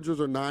 The Chargers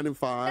are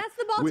 9-5. That's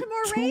the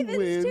Baltimore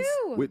Ravens,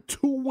 too. With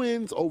 2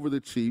 wins over the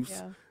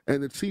Chiefs,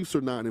 and the Chiefs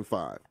are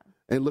 9-5,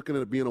 and looking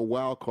at it being a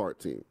wild card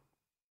team.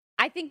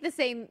 I think the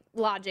same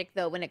logic,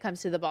 though, when it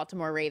comes to the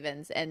Baltimore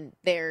Ravens, and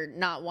they're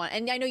not one.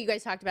 And I know you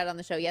guys talked about it on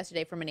the show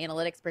yesterday from an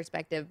analytics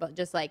perspective, but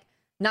just like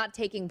not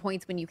taking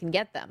points when you can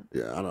get them.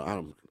 Yeah, I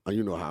don't.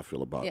 You know how I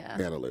feel about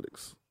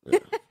analytics. Yeah.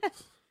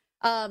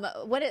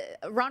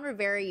 Ron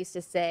Rivera used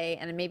to say,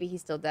 and maybe he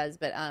still does,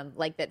 but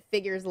like that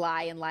figures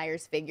lie and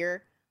liars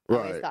figure. I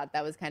always thought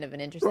that was kind of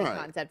an interesting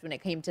concept when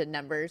it came to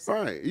numbers.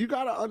 Right. You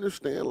got to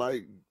understand,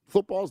 like,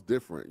 football's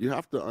different. You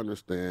have to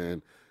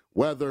understand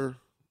weather,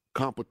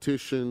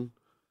 competition,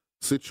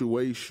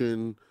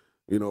 situation.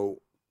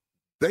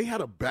 They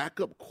had a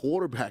backup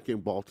quarterback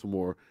in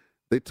Baltimore.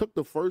 They took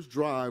the first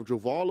drive,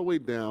 drove all the way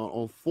down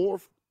on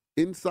 4th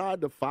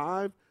inside the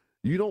 5.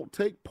 You don't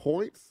take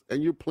points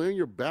and you're playing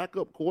your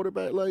backup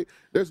quarterback. Like,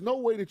 there's no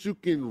way that you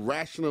can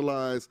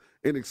rationalize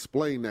and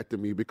explain that to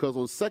me, because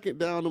on 2nd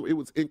down, it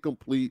was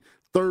incomplete.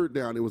 3rd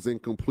down, it was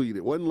incomplete.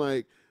 It wasn't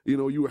like,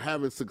 you were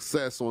having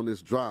success on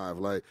this drive.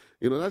 Like,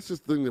 that's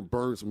just the thing that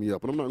burns me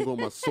up. And I'm not going to go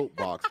on my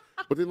soapbox.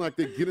 But then, like,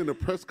 they get in a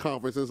press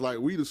conference and it's like,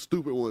 we the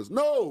stupid ones.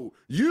 No,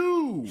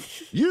 you.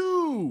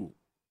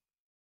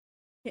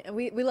 Yeah,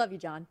 we love you,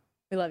 John.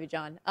 We love you,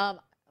 John.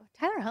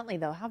 Tyler Huntley,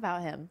 though, how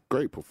about him?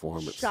 Great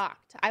performance.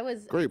 Shocked.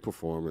 Great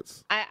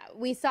performance.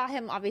 We saw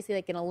him obviously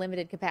like in a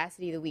limited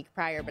capacity the week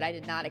prior, but I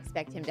did not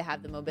expect him to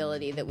have the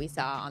mobility that we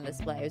saw on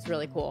display. It was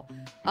really cool.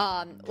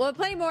 We'll have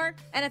plenty more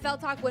NFL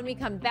talk when we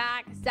come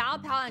back. Sal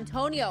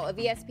Paolantonio of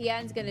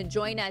ESPN is going to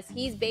join us.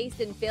 He's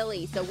based in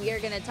Philly, so we are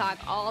going to talk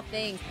all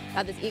things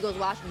about this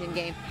Eagles-Washington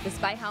game,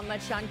 despite how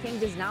much Sean King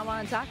does not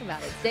want to talk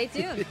about it. Stay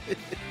tuned.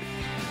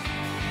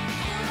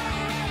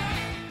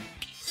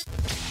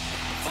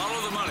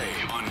 Follow the money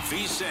on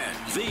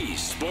VSiN, the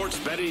Sports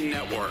Betting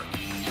Network.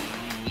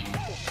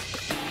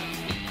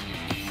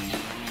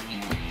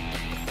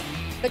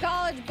 The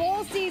college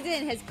bowl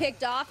season has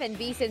kicked off, and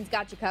VSiN's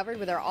got you covered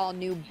with our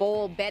all-new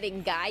bowl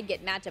betting guide.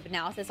 Get matchup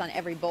analysis on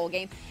every bowl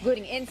game,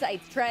 including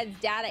insights, trends,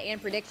 data,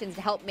 and predictions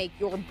to help make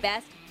your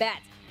best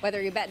bets.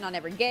 Whether you're betting on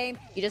every game,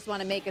 you just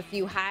want to make a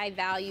few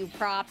high-value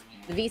props,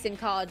 the VSiN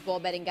College Bowl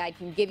Betting Guide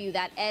can give you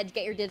that edge.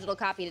 Get your digital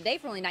copy today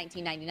for only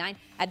 $19.99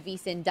 at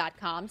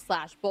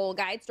vsin.com/bowl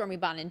guide. Stormy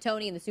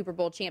Buonantony and the Super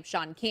Bowl champ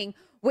Sean King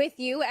with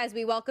you as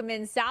we welcome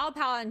in Sal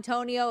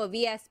Paolantonio of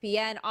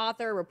ESPN,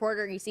 author,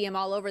 reporter. You see him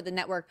all over the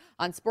network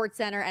on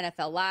SportsCenter,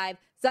 NFL Live,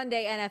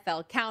 Sunday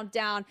NFL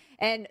Countdown.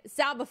 And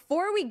Sal,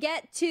 before we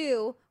get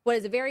to what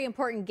is a very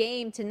important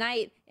game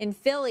tonight in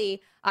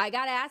Philly, I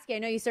got to ask you, I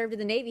know you served in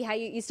the Navy. How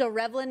you still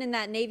reveling in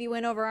that Navy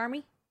win over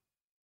Army?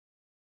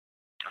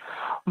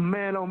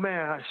 Man, oh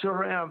man, I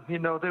sure am. You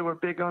know, they were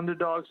big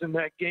underdogs in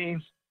that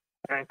game,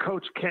 and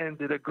Coach Ken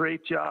did a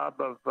great job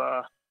of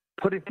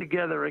putting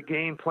together a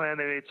game plan.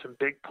 They made some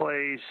big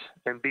plays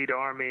and beat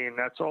Army, and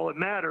that's all that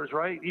matters,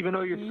 right? Even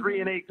though you're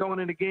 3-8 going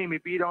in the game, you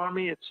beat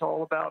Army. It's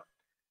all about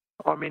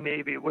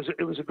Army-Navy. It was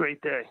a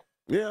great day.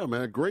 Yeah,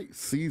 man, a great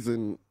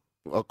season,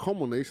 a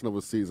culmination of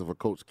a season for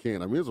Coach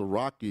Ken. I mean, it was a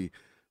rocky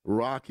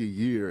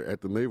year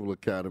at the Naval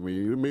Academy.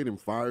 You made him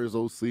fire his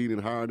OC and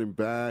hired him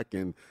back,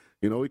 and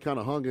you know, he kind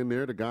of hung in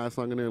there. The guys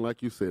hung in there, and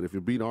like you said, if you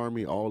beat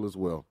Army, all is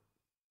well.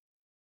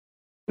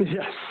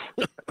 Yes.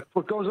 That's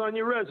what goes on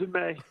your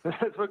resume.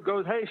 That's what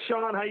goes, hey,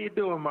 Sean, how you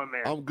doing, my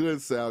man? I'm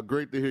good, Sal.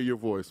 Great to hear your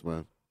voice,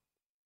 man.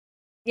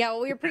 Yeah,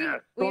 well,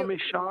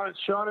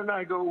 Sean and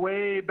I go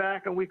way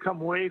back, and we come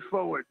way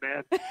forward,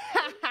 man.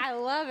 I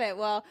love it.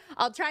 Well,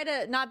 I'll try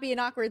to not be an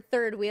awkward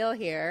third wheel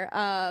here.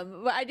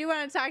 But I do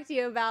want to talk to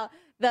you about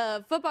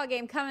the football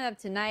game coming up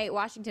tonight,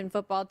 Washington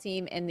football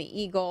team and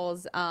the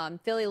Eagles.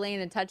 Philly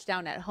laying a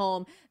touchdown at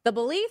home. The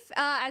belief,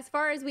 as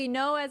far as we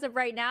know as of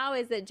right now,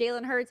 is that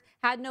Jalen Hurts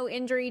had no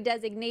injury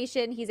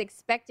designation. He's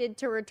expected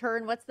to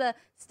return. What's the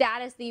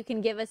status that you can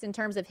give us in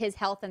terms of his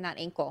health and that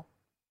ankle?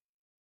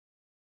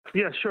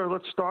 Yeah, sure.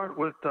 Let's start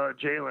with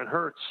Jalen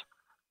Hurts.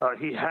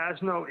 He has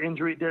no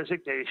injury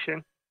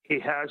designation. He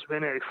has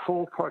been a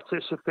full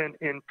participant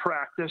in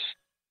practice.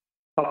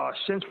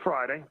 Since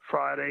Friday.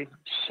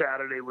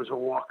 Saturday was a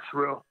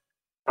walkthrough.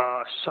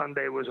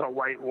 Sunday was a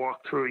light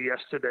walkthrough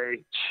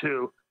yesterday,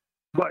 too.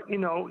 But,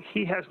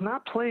 he has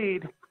not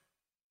played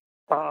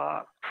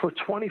for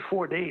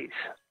 24 days.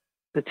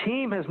 The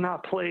team has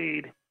not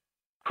played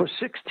for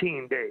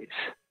 16 days.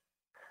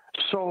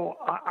 So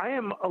I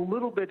am a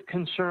little bit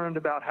concerned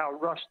about how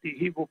rusty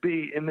he will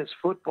be in this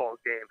football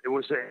game. It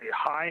was a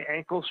high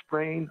ankle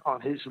sprain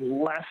on his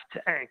left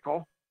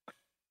ankle.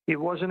 He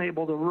wasn't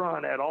able to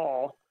run at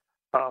all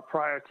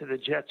prior to the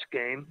Jets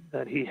game.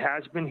 That he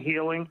has been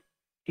healing.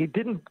 He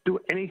didn't do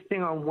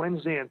anything on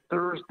Wednesday and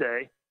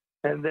Thursday,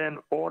 and then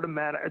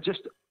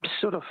just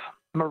sort of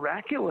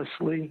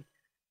miraculously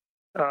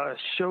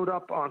showed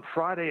up on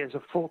Friday as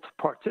a full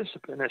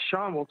participant. As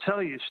Sean will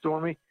tell you,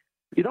 Stormy,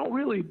 you don't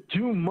really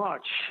do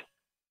much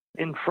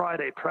in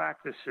Friday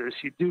practices.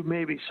 You do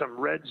maybe some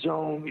red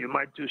zone. You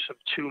might do some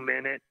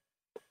 2-minute.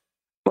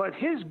 But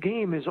his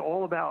game is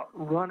all about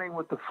running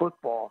with the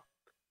football.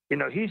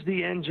 He's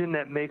the engine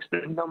that makes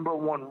the number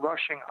one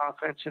rushing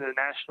offense in the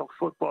National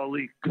Football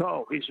League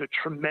go. He's a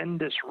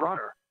tremendous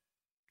runner.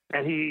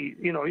 And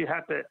you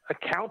have to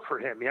account for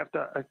him. You have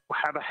to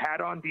have a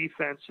hat on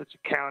defense that's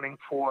accounting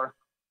for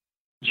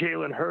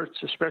Jalen Hurts,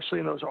 especially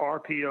in those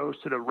RPOs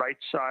to the right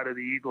side of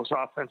the Eagles'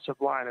 offensive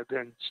line, have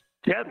been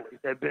deadly.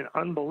 They've been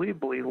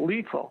unbelievably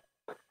lethal.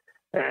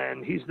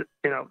 And he's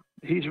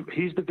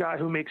the guy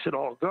who makes it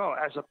all go.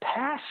 As a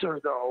passer,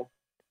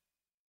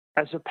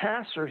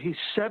 he's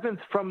 7th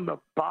from the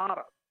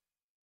bottom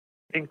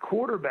in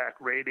quarterback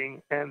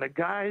rating, and the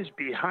guys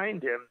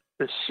behind him,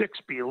 the 6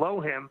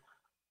 below him,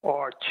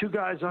 are 2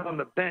 guys on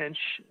the bench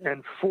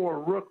and 4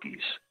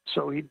 rookies.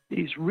 So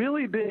he's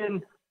really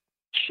been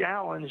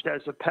challenged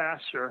as a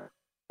passer,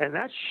 and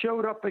that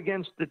showed up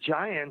against the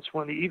Giants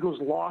when the Eagles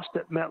lost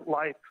at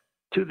MetLife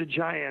to the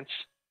Giants,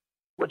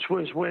 which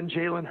was when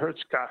Jalen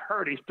Hurts got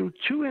hurt. He threw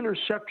 2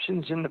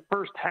 interceptions in the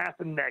first half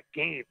in that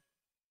game.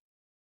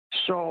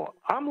 So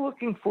I'm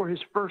looking for his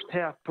first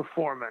half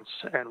performance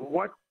and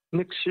what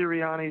Nick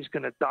Sirianni is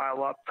going to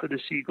dial up for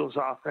this Eagles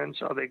offense.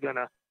 Are they going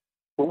to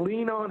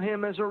lean on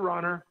him as a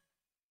runner,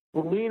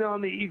 lean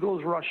on the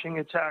Eagles rushing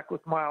attack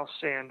with Miles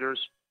Sanders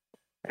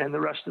and the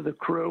rest of the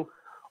crew,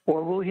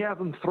 or will he have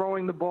him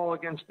throwing the ball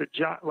against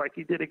like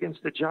he did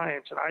against the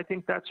Giants? And I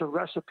think that's a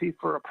recipe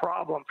for a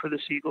problem for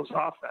this Eagles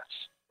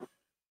offense.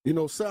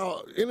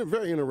 Sal,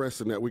 very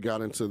interesting that we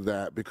got into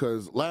that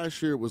because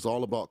last year it was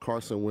all about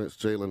Carson Wentz,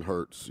 Jalen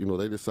Hurts.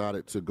 They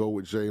decided to go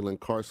with Jalen.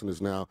 Carson is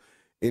now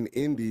in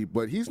Indy,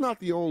 but he's not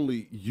the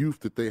only youth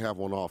that they have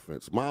on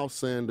offense. Miles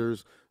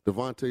Sanders,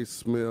 Devontae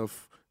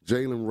Smith,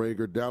 Jalen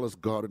Reagor, Dallas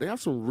Goedert. They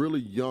have some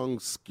really young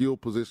skill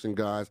position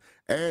guys.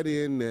 Add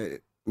in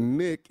that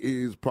Nick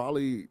is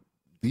probably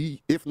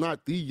if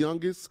not the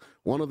youngest,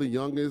 one of the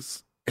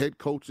youngest head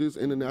coaches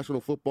in the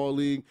National Football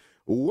League.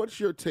 What's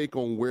your take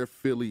on where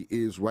Philly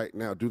is right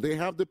now? Do they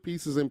have the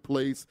pieces in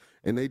place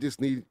and they just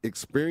need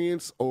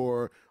experience,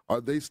 or are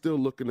they still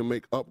looking to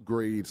make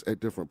upgrades at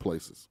different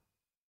places?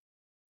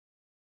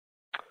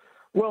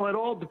 Well, it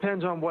all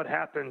depends on what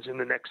happens in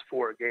the next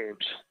 4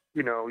 games.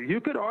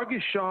 You could argue,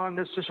 Sean,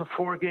 this is a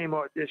 4-game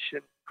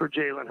audition for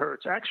Jalen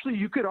Hurts. Actually,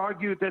 you could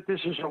argue that this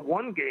is a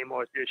 1-game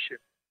audition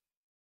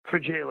for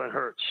Jalen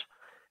Hurts.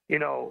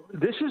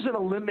 This is an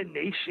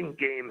elimination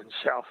game in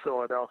South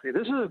Philadelphia.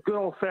 This is a good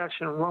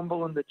old-fashioned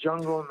rumble in the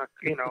jungle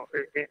and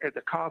at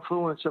the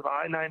confluence of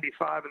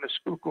I-95 and the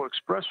Schuylkill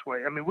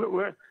Expressway. I mean,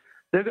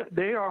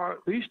 they are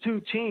these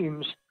 2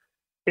 teams.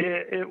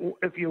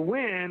 If you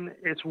win,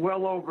 it's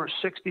well over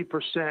 60%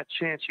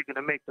 chance you're going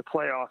to make the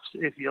playoffs.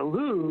 If you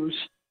lose,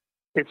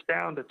 it's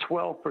down to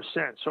 12%.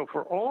 So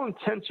for all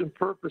intents and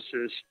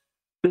purposes,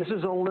 this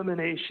is an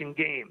elimination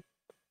game.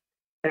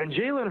 And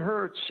Jalen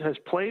Hurts has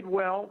played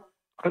well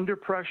under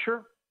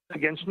pressure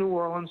against New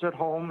Orleans at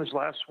home, his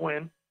last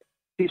win.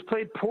 He's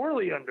played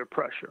poorly under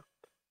pressure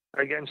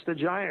against the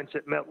Giants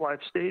at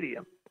MetLife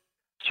Stadium.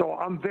 So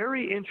I'm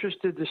very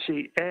interested to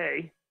see,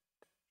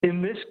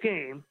 in this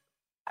game,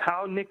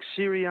 how Nick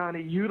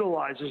Sirianni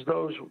utilizes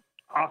those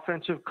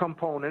offensive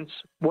components,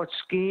 what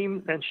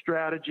scheme and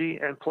strategy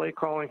and play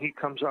calling he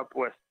comes up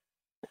with.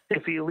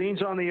 If he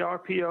leans on the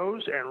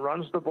RPOs and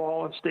runs the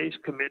ball and stays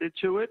committed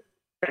to it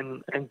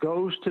and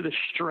goes to the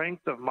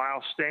strength of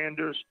Miles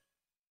Sanders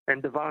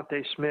and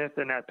Devontae Smith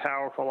and that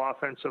powerful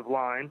offensive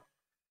line,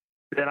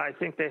 then I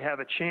think they have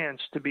a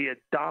chance to be a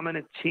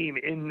dominant team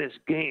in this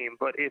game.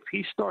 But if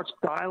he starts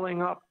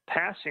dialing up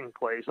passing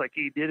plays like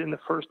he did in the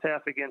first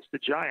half against the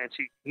Giants,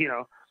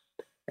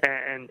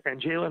 and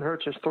Jalen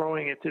Hurts is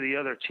throwing it to the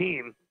other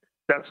team,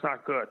 that's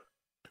not good.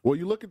 Well,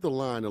 you look at the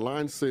line. The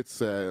line sits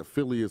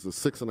Philly is a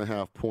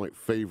 6.5-point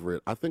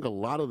favorite. I think a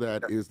lot of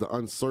that is the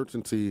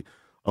uncertainty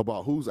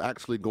about who's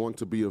actually going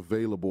to be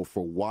available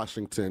for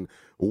Washington.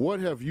 What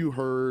have you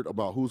heard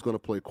about who's going to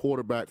play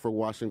quarterback for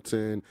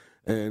Washington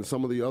and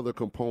some of the other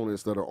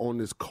components that are on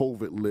this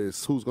COVID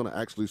list? Who's going to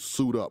actually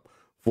suit up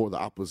for the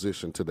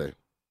opposition today?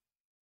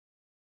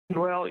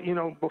 Well,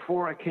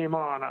 before I came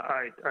on,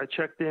 I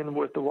checked in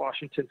with the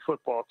Washington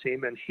football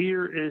team, and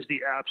here is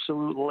the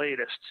absolute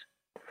latest.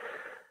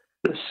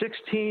 The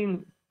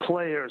 16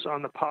 players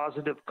on the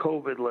positive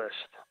COVID list,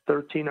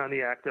 13 on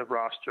the active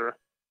roster,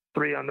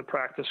 3 on the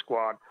practice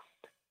squad,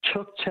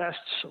 took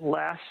tests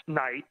last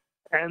night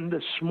and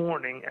this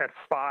morning at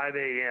 5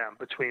 a.m.,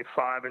 between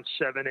 5 and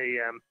 7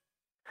 a.m.,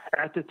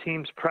 at the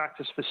team's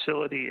practice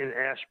facility in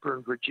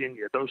Ashburn,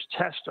 Virginia. Those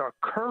tests are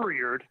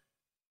couriered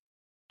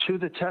to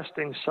the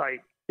testing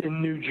site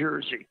in New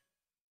Jersey.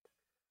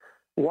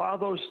 While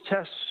those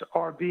tests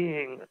are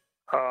being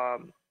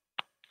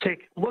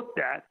looked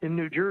at in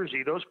New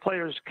Jersey, those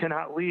players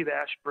cannot leave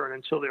Ashburn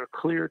until they're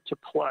cleared to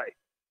play.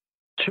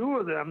 2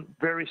 of them,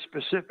 very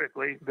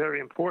specifically, very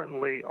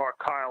importantly, are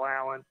Kyle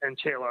Allen and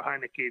Taylor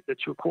Heineke, the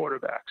 2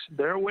 quarterbacks.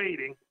 They're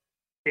waiting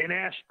in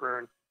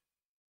Ashburn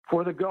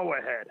for the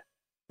go-ahead.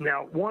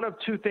 Now, one of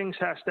 2 things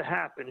has to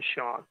happen,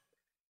 Sean.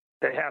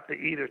 They have to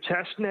either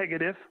test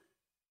negative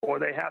or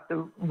they have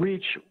to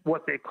reach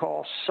what they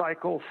call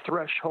cycle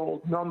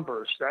threshold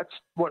numbers. That's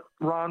what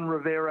Ron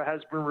Rivera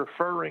has been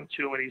referring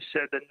to when he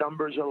said the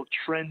numbers are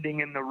trending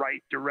in the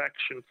right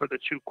direction for the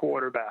 2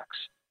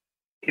 quarterbacks.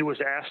 He was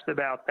asked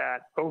about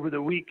that over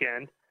the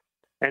weekend,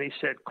 and he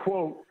said,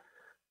 quote,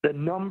 the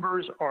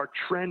numbers are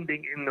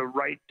trending in the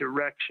right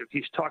direction.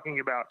 He's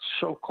talking about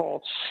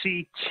so-called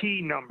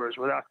CT numbers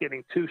without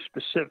getting too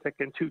specific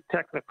and too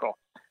technical.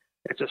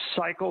 It's a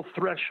cycle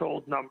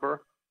threshold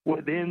number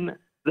within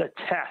the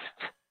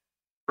test,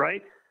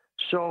 right?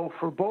 So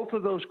for both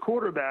of those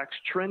quarterbacks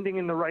trending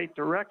in the right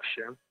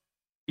direction,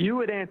 you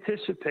would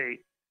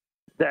anticipate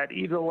that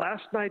either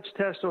last night's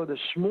test or this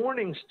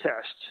morning's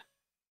test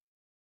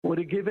would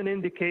have given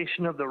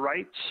indication of the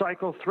right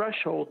cycle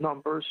threshold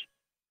numbers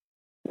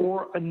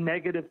or a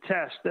negative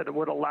test that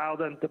would allow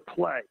them to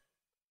play.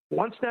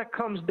 Once that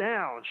comes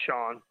down,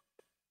 Sean,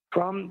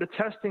 from the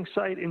testing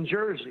site in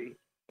Jersey,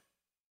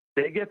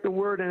 they get the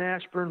word in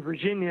Ashburn,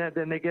 Virginia,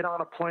 then they get on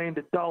a plane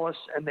to Dulles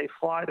and they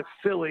fly to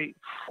Philly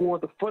for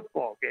the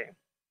football game.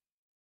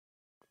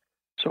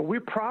 So we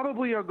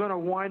probably are going to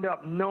wind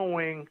up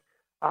knowing,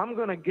 I'm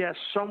going to guess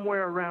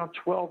somewhere around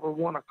 12 or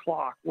 1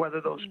 o'clock, whether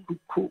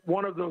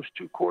one of those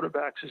 2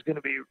 quarterbacks is going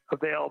to be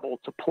available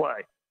to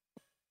play.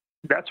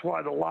 That's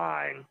why the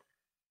line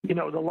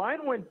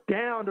went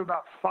down to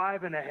about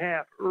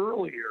 5.5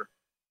 earlier.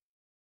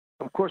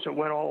 Of course, it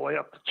went all the way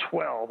up to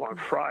 12 on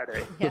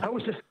Friday. Yeah. I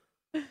was just,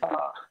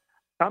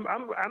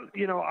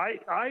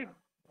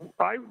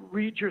 I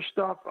read your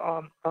stuff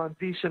on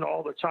VSiN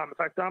all the time. In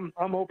fact,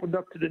 I'm opened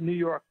up to the New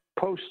York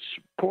Post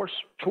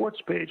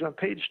sports page on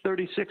page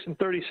 36 and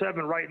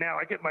 37 right now.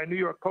 I get my New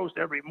York Post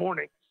every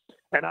morning,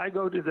 and I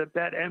go to the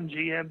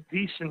BetMGM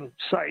VSiN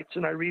sites,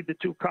 and I read the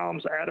 2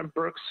 columns, Adam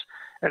Burke's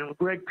and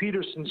Greg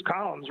Peterson's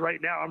columns. Right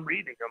now, I'm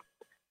reading them.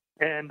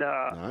 And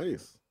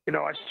nice.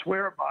 I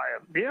swear by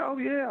them. Yeah,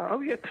 oh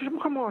yeah.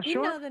 Come on, Sean.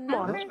 You know the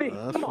numbers.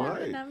 That's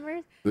right. The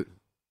numbers.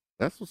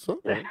 That's what's up,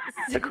 man.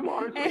 Come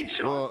on,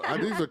 Sean. Well,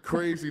 these are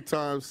crazy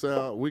times,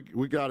 Sal. We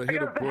got to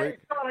hit a break.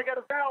 I got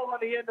a vowel on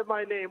the end of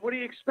my name. What do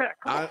you expect?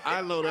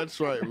 I know that's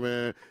right,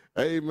 man.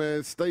 Hey,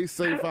 man, stay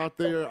safe out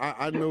there.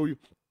 I know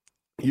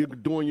you're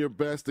doing your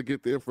best to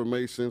get the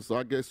information. So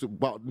I guess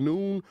about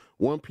noon,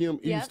 1 p.m.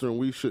 Eastern,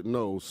 we should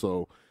know.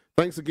 So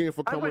thanks again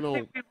for coming on. I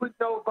think we would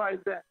know by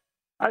then.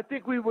 I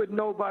think we would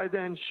know by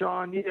then,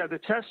 Sean. Yeah, the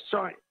tests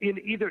are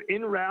either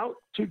en route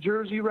to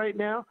Jersey right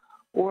now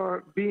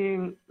or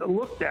being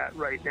looked at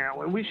right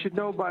now, and we should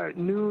know by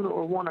noon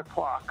or 1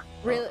 o'clock.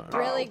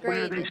 Really great.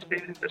 Where they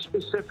stated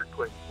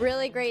specifically.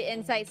 Really great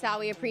insight, Sal.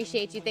 We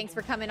appreciate you. Thanks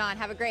for coming on.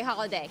 Have a great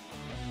holiday.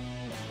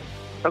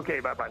 Okay,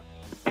 bye-bye.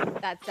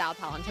 That's Sal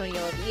Paolantonio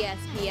of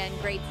ESPN.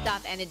 Great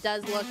stuff. And it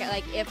does look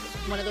like if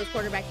one of those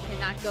quarterbacks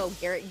cannot go,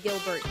 Garrett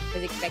Gilbert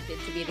is expected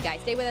to be the guy.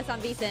 Stay with us on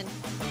VSiN.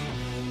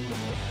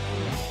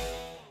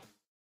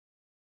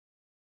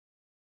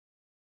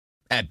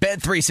 At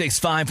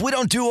Bet365, we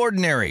don't do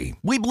ordinary.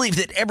 We believe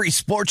that every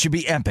sport should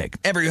be epic.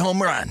 Every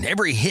home run,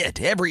 every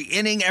hit, every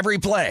inning, every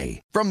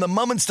play. From the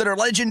moments that are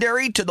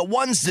legendary to the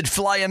ones that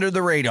fly under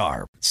the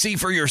radar. See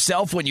for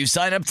yourself when you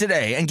sign up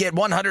today and get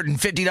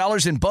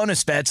 $150 in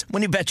bonus bets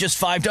when you bet just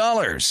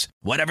 $5.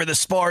 Whatever the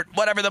sport,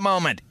 whatever the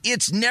moment,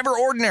 it's never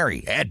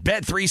ordinary at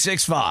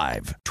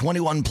Bet365.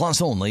 21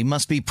 plus only.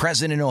 Must be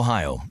present in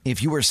Ohio.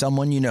 If you or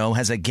someone you know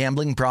has a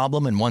gambling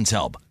problem and wants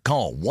help,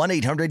 call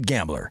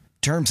 1-800-GAMBLER.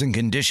 Terms and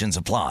conditions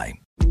apply.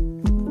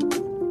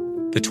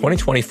 The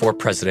 2024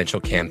 presidential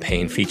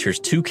campaign features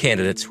 2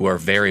 candidates who are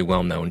very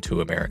well known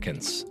to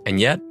Americans. And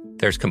yet,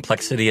 there's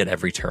complexity at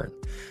every turn.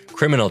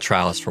 Criminal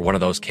trials for one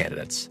of those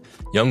candidates.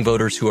 Young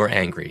voters who are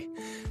angry.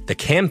 The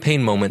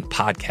Campaign Moment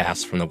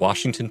podcast from the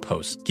Washington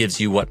Post gives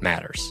you what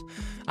matters.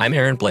 I'm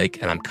Aaron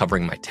Blake, and I'm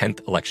covering my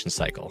 10th election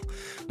cycle.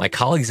 My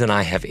colleagues and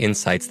I have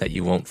insights that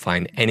you won't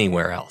find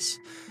anywhere else.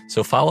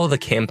 So follow The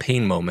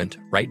Campaign Moment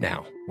right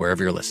now,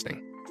 wherever you're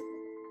listening.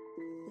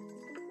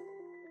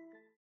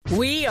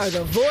 We are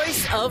the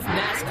voice of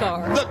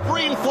NASCAR. The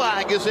green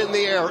flag is in the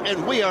air,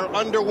 and we are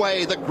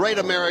underway. The great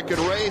American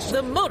race.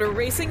 The Motor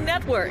Racing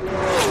Network.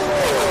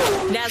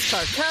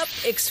 NASCAR Cup,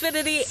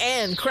 Xfinity,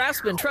 and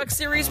Craftsman Truck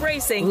Series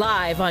Racing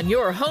live on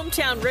your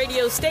hometown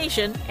radio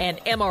station and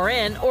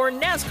MRN or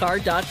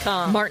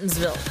NASCAR.com.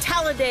 Martinsville,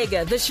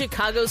 Talladega, the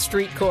Chicago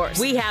Street Course.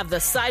 We have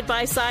the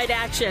side-by-side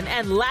action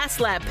and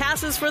last lap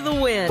passes for the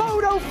win.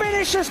 Photo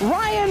finishes.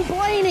 Ryan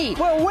Blaney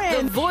will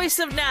win. The voice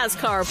of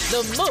NASCAR,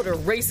 the Motor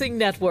Racing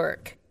Network.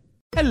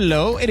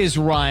 Hello, it is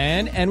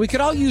Ryan, and we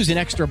could all use an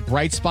extra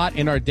bright spot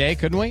in our day,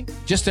 couldn't we?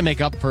 Just to make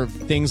up for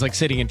things like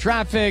sitting in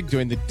traffic,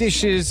 doing the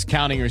dishes,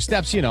 counting your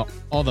steps, you know,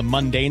 all the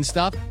mundane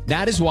stuff.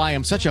 That is why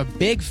I'm such a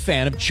big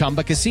fan of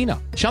Chumba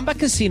Casino. Chumba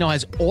Casino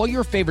has all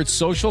your favorite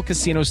social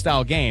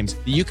casino-style games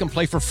that you can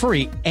play for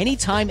free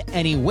anytime,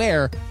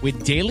 anywhere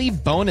with daily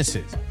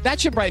bonuses. That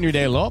should brighten your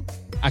day a little.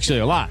 Actually,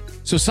 a lot.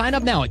 So sign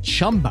up now at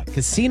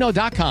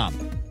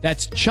ChumbaCasino.com.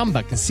 That's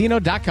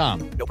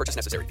ChumbaCasino.com. No purchase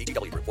necessary.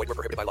 VGW Group. Void where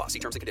prohibited by law. See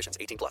terms and conditions.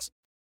 18+.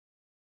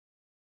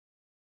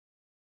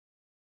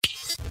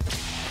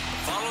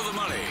 Follow the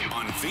money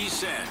on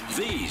VSiN,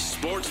 the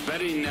Sports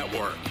Betting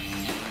Network.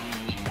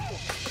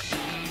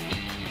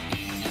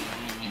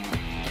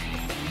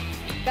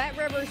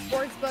 BetRivers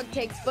Sportsbook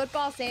takes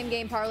football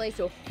same-game parlays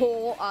to a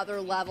whole other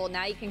level.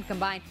 Now you can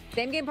combine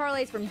same-game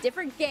parlays from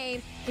different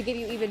games to give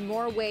you even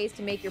more ways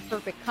to make your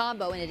perfect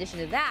combo. In addition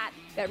to that,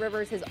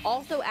 BetRivers has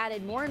also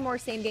added more and more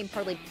same-game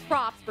parlay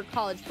props for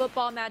college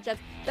football matchups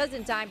just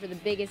in time for the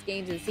biggest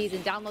games of the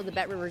season. Download the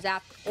BetRivers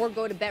app or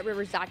go to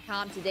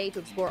BetRivers.com today to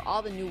explore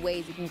all the new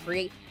ways you can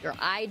create your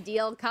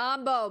ideal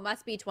combo.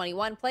 Must be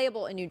 21,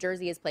 playable in New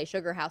Jersey as Play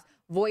Sugar House,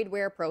 void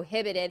where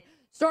prohibited.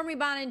 Stormy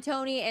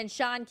Bonantoni and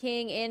Sean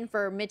King in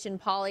for Mitch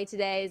and Pauly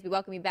today as we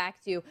welcome you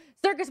back to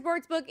Circa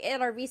Sportsbook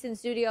at our VSiN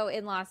studio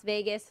in Las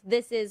Vegas.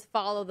 This is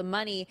Follow the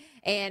Money,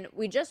 and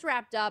we just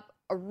wrapped up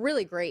a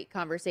really great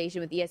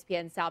conversation with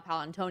ESPN's Sal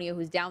Paolantonio,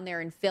 who's down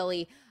there in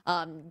Philly,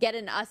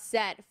 getting us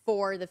set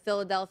for the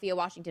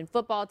Philadelphia-Washington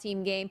football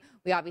team game.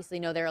 We obviously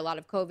know there are a lot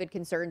of COVID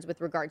concerns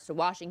with regards to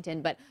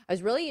Washington, but I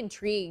was really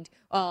intrigued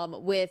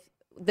with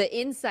the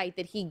insight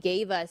that he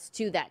gave us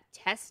to that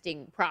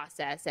testing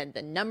process and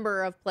the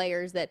number of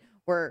players that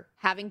were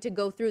having to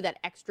go through that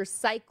extra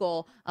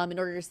cycle in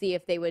order to see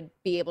if they would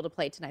be able to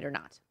play tonight or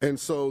not. And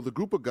so the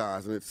group of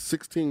guys, and it's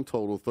 16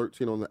 total,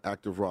 13 on the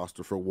active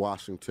roster for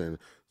Washington.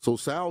 So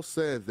Sal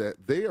said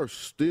that they are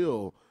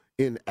still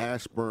in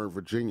Ashburn,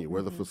 Virginia,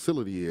 where the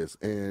facility is.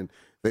 And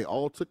they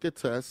all took a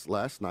test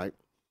last night.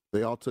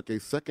 They all took a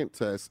second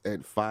test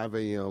at 5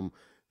 a.m.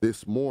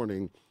 this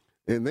morning.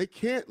 And they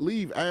can't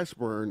leave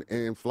Ashburn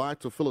and fly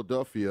to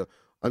Philadelphia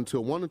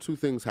until one or two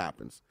things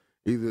happens.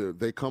 Either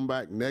they come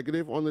back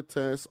negative on the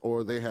test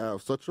or they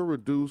have such a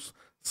reduced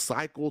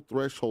cycle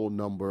threshold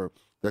number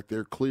that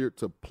they're cleared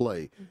to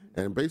play.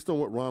 And based on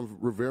what Ron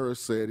Rivera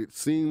said, it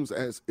seems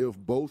as if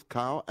both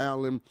Kyle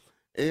Allen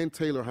and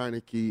Taylor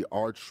Heineke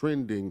are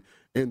trending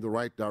in the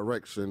right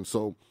direction.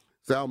 So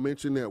Sal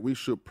mentioned that we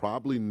should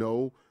probably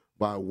know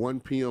by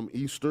 1 p.m.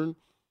 Eastern,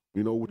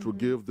 which will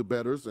give the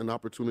bettors an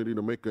opportunity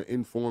to make an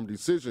informed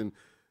decision,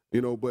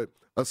 But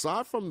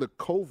aside from the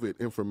COVID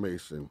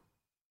information,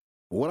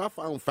 what I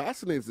found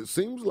fascinating is it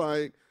seems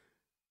like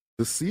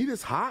the seat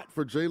is hot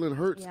for Jalen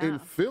Hurts in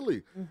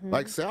Philly.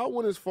 Like Sal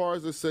went as far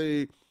as to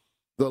say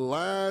the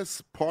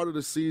last part of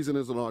the season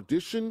is an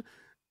audition,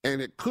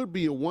 and it could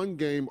be a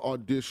one-game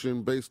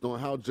audition based on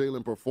how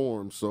Jalen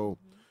performs. So,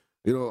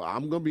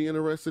 I'm going to be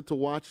interested to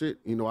watch it.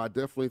 I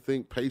definitely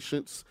think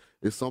patience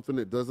is something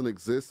that doesn't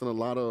exist in a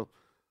lot of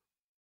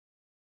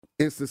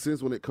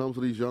instances when it comes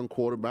to these young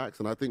quarterbacks,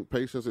 and I think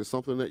patience is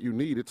something that you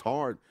need. It's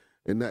hard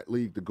in that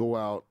league to go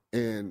out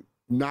and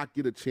not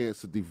get a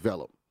chance to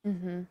develop.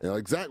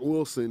 Like Zach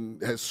Wilson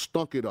has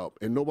stunk it up,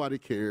 and nobody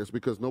cares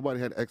because nobody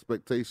had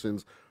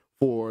expectations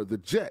for the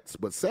Jets.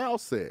 But Sal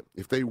said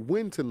if they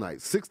win tonight,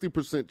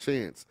 60%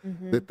 chance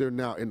that they're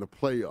now in the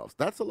playoffs.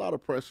 That's a lot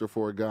of pressure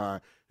for a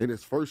guy in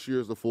his first year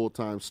as a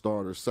full-time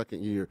starter,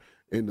 second year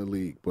in the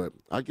league. But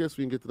I guess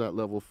we can get to that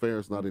level. Fair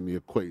is not in the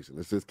equation.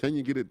 It says, can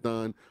you get it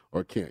done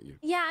or can't you?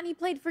 Yeah, and he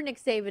played for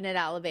Nick Saban at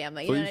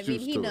Alabama. You know what I mean?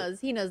 He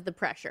knows the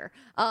pressure.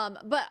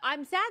 But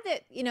I'm sad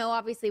that,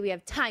 obviously we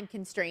have time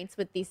constraints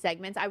with these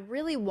segments. I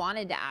really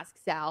wanted to ask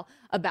Sal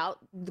about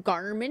the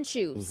Gardner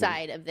Minshew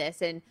side of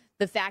this and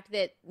the fact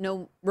that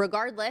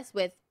regardless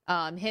with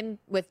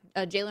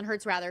Jalen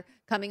Hurts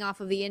coming off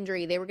of the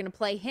injury, they were going to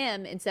play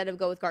him instead of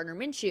go with Gardner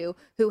Minshew,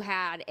 who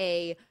had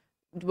a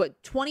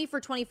 20 for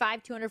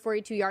 25,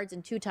 242 yards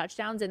and 2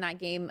 touchdowns in that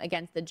game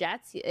against the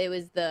Jets. It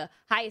was the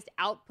highest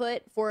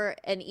output for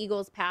an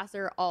Eagles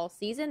passer all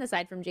season,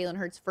 aside from Jalen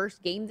Hurts'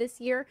 first game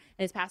this year,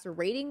 and his passer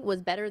rating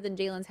was better than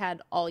Jalen's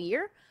had all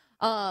year.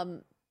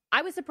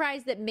 I was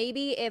surprised that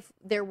maybe if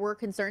there were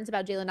concerns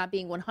about Jalen not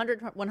being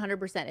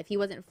 100%, if he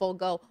wasn't full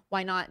go,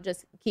 why not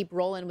just keep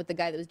rolling with the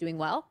guy that was doing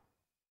well?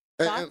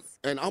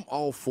 And I'm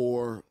all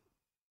for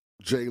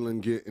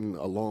Jalen getting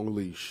a long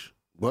leash.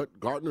 But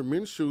Gardner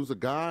Minshew's a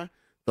guy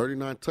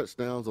 39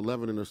 touchdowns,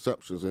 11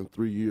 interceptions in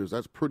 3 years.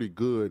 That's pretty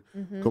good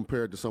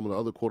compared to some of the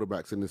other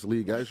quarterbacks in this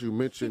league. As you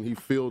mentioned, he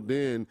filled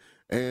in,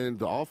 and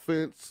the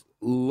offense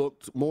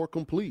looked more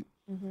complete.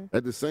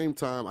 At the same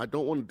time, I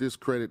don't want to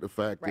discredit the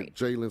fact that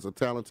Jalen's a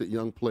talented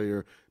young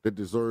player that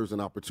deserves an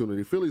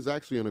opportunity. Philly's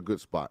actually in a good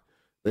spot.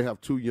 They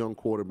have 2 young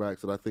quarterbacks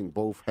that I think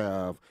both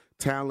have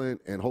talent,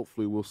 and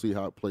hopefully we'll see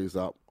how it plays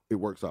out. It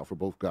works out for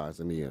both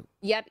guys in the end.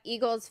 Yep,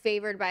 Eagles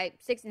favored by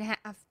 6.5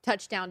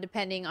 touchdown,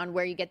 depending on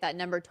where you get that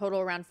number. Total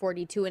around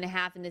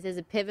 42.5, and this is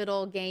a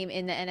pivotal game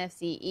in the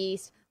NFC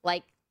East.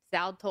 Like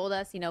Sal told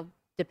us,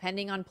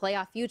 depending on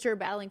playoff future,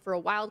 battling for a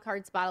wild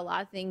card spot, a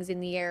lot of things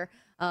in the air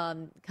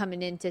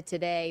coming into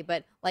today.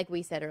 But like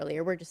we said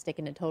earlier, we're just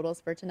sticking to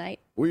totals for tonight.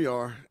 We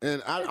are,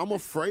 and I'm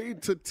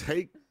afraid to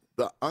take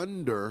the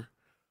under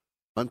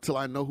until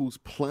I know who's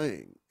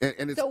playing.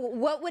 And it's,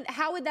 so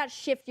how would that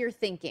shift your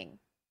thinking?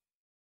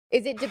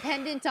 Is it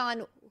dependent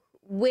on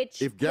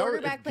which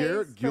quarterback plays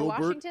Garrett for Gilbert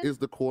Washington? is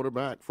the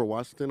quarterback for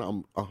Washington,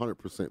 I'm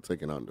 100%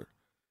 taking under.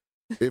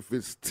 If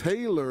it's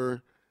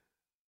Taylor,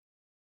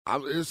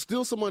 there's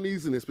still some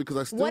uneasiness because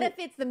I still. What if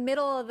it's the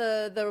middle of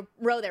the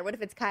row there? What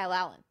if it's Kyle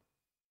Allen?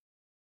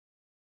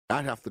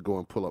 I'd have to go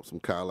and pull up some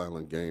Kyle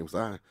Allen games.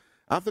 I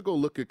have to go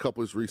look at a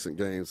couple of his recent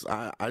games.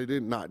 I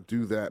did not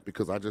do that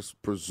because I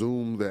just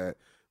presumed that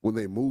when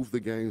they moved the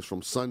games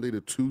from Sunday to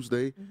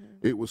Tuesday,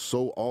 it was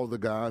so all the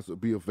guys would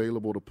be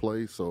available to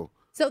play. So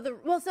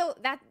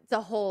that's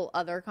a whole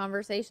other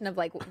conversation of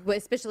like,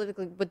 especially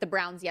with the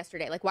Browns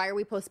yesterday. Like, why are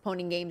we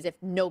postponing games if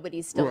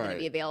nobody's still going to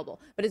be available?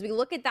 But as we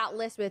look at that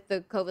list with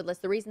the COVID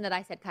list, the reason that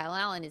I said Kyle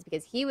Allen is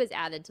because he was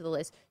added to the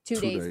list two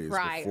days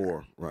prior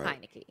before,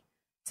 Heineke.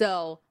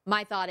 So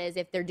my thought is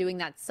if they're doing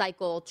that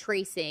cycle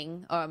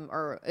tracing,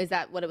 or is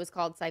that what it was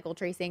called, cycle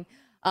tracing?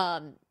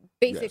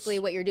 Basically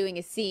what you're doing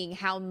is seeing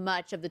how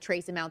much of the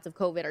trace amounts of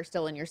COVID are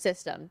still in your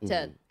system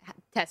to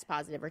test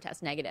positive or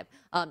test negative.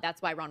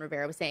 That's why Ron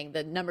Rivera was saying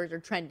the numbers are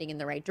trending in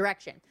the right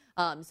direction.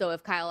 So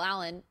if Kyle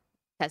Allen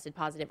tested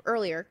positive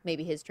earlier,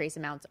 maybe his trace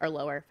amounts are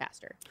lower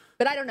faster.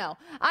 But I don't know.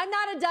 I'm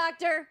not a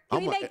doctor.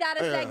 Can we make that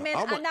a segment?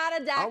 I'm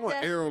not a doctor. I'm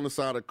going to err on the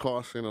side of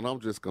caution, and I'm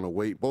just going to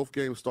wait. Both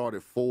games start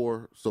at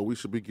 4, so we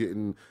should be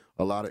getting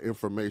a lot of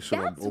information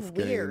on both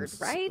games.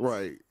 That's weird, right?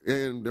 Right.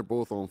 And they're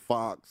both on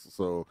Fox,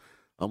 so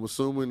I'm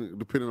assuming,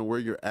 depending on where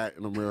you're at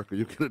in America,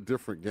 you get a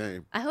different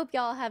game. I hope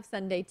y'all have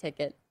Sunday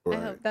ticket. Right.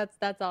 I hope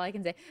that's all I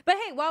can say. But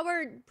hey, while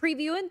we're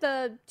previewing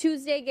the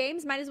Tuesday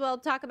games, might as well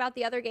talk about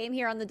the other game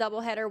here on the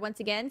doubleheader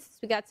once again, since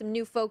we got some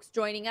new folks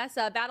joining us.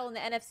 Battle in the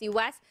NFC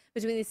West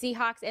between the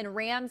Seahawks and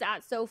Rams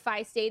at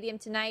SoFi Stadium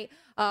tonight.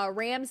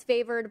 Rams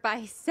favored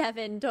by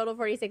 7, total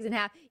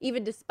 46.5,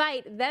 even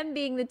despite them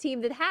being the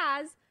team that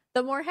has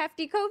the more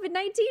hefty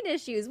COVID-19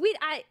 issues.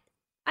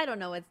 I don't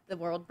know. It's the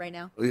world right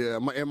now. Yeah,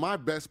 my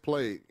best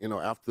play,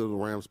 after the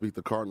Rams beat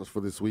the Cardinals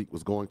for this week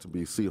was going to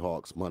be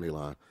Seahawks money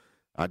line.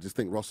 I just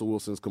think Russell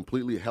Wilson's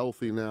completely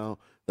healthy now.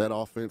 That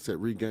offense had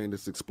regained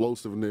its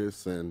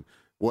explosiveness, and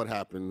what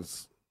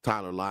happens?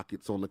 Tyler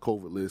Lockett's on the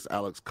COVID list.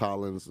 Alex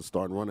Collins, the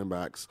starting running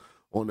backs,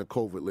 on the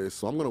COVID list.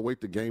 So I'm going to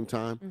wait the game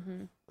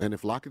time. And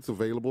if Lockett's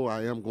available,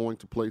 I am going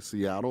to play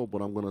Seattle,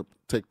 but I'm going to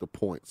take the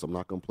points. I'm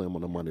not going to play him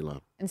on the money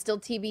line. And still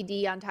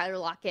TBD on Tyler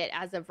Lockett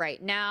as of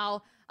right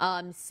now.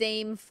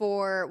 Same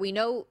for, we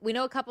know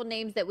a couple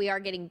names that we are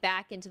getting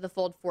back into the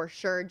fold for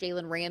sure.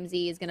 Jalen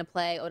Ramsey is going to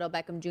play. Odell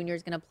Beckham Jr.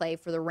 is going to play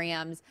for the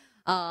Rams.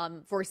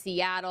 For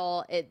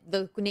Seattle,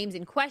 the names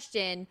in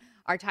question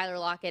are Tyler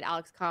Lockett,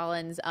 Alex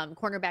Collins,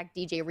 cornerback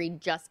DJ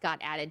Reed just got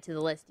added to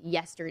the list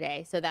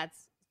yesterday. So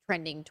that's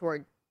trending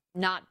toward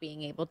not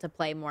being able to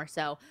play more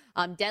so.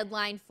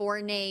 Deadline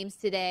for names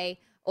today,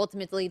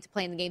 ultimately to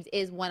play in the games,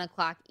 is 1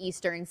 o'clock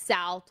Eastern.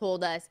 Sal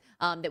told us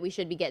that we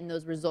should be getting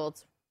those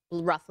results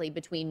roughly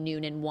between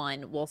noon and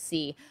 1. We'll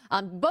see.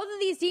 Both of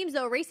these teams,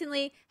 though,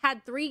 recently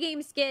had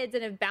 3-game skids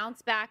and have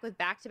bounced back with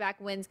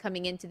back-to-back wins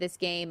coming into this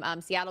game.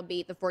 Seattle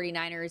beat the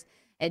 49ers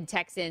and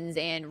Texans,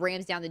 and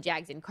Rams down the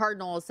Jags and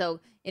Cardinals. So,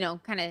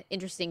 kind of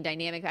interesting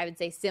dynamic. I would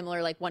say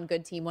similar, like one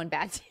good team, one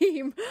bad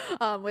team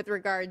with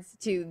regards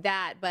to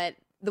that. But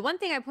the one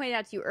thing I pointed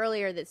out to you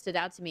earlier that stood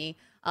out to me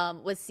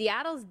was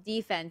Seattle's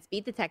defense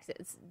beat the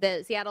Texans.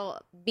 Seattle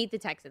beat the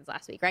Texans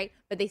last week, right?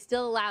 But they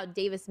still allowed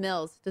Davis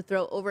Mills to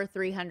throw over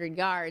 300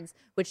 yards,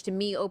 which to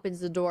me opens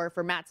the door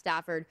for Matt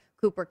Stafford,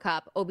 Cooper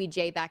Kupp,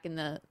 OBJ back in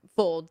the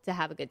fold to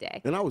have a good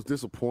day. And I was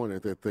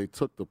disappointed that they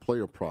took the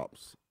player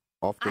props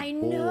off the board. I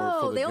know.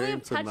 For the they only game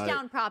have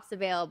touchdown props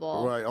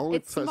available. Right, only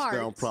it's touchdown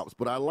smart. props.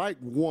 But I like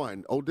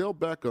one. Odell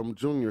Beckham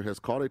Jr. has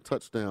caught a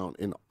touchdown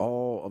in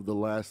all of the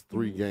last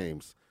 3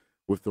 games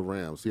with the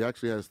Rams. He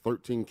actually has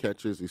 13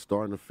 catches. He's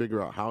starting to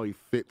figure out how he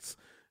fits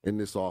in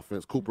this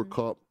offense. Cooper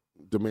Kupp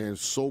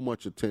demands so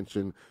much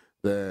attention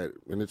that,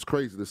 and it's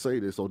crazy to say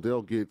this,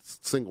 Odell gets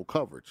single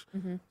coverage.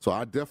 So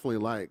I definitely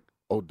like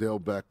Odell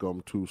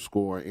Beckham to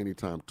score an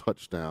anytime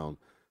touchdown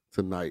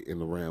tonight in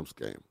the Rams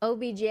game.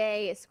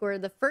 OBJ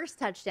scored the first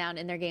touchdown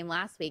in their game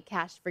last week,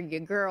 cashed for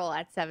your girl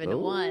at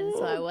 7-1.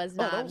 So I was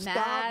not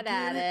mad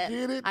at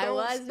it. I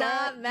was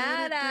not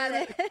mad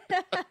at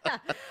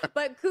it.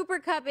 But Cooper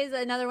Kupp is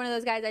another one of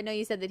those guys. I know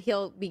you said that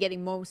he'll be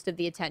getting most of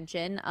the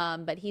attention,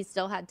 but he's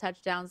still had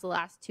touchdowns the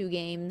last 2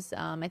 games.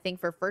 I think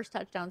for first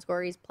touchdown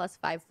score, he's plus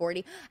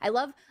 540. I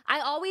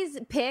always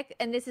pick,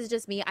 and this is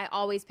just me, I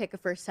always pick a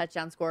first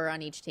touchdown scorer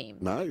on each team.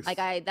 Nice.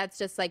 That's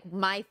just like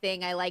my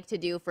thing I like to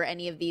do for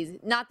any of these,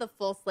 not the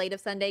full slate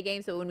of Sunday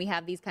games, but when we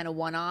have these kind of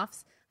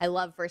one-offs, I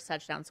love first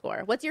touchdown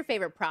score. What's your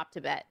favorite prop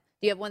to bet?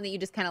 Do you have one that you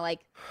just kind of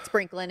like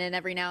sprinkling in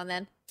every now and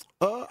then?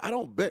 I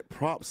don't bet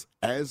props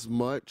as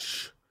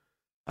much.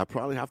 I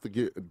probably have to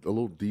get a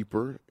little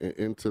deeper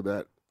into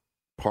that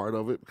part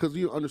of it because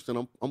you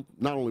understand I'm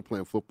not only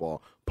playing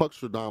football.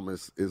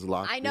 Puckstradamus is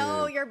locked in. I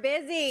know, you're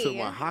busy. To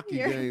my hockey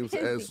games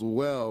as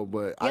well.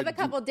 But you have a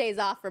couple of days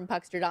off from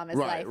Puckstradamus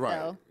life,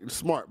 though.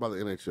 Smart by the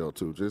NHL,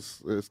 too.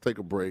 Just take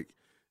a break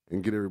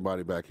and get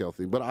everybody back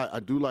healthy. But I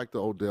do like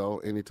the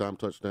Odell anytime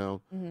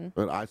touchdown. Mm-hmm.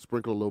 But I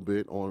sprinkle a little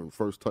bit on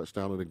first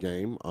touchdown of the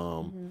game.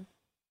 And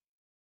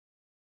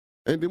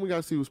then we got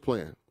to see who's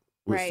playing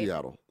with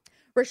Seattle.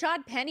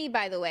 Rashad Penny,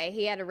 by the way,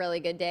 he had a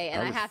really good day,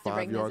 and I have to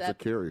bring this up. 5 yards a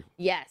carry.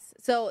 Yes.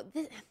 So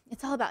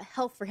it's all about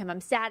health for him.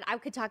 I'm sad. I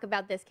could talk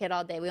about this kid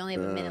all day. We only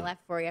have a minute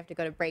left before we have to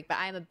go to break, but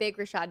I am a big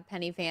Rashad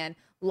Penny fan.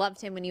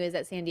 Loved him when he was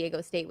at San Diego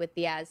State with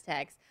the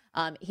Aztecs.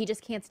 He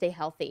just can't stay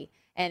healthy,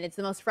 and it's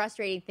the most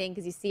frustrating thing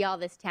because you see all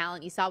this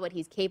talent. You saw what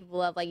he's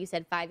capable of. Like you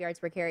said, 5 yards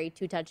per carry,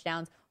 2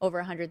 touchdowns, over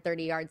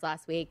 130 yards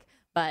last week,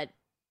 but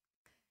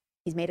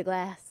he's made of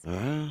glass.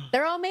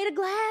 They're all made of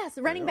glass.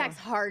 Running back's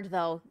hard,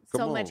 though.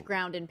 So much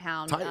ground and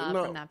pound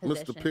from that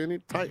position. Mr. Penny,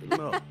 tighten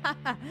up.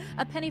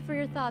 A penny for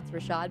your thoughts,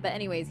 Rashad. But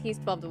anyways, he's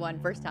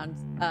 12-1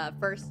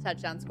 first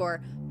touchdown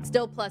score.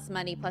 Still plus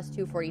money, plus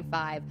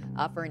 245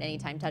 for an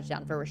anytime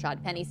touchdown for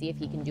Rashad Penny. See if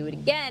he can do it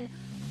again.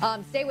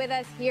 Stay with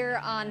us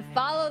here on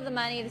Follow the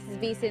Money. This is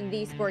VSiN,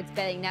 the Sports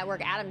Betting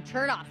Network. Adam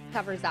Chernoff,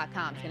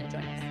 Covers.com, is going to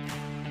join us.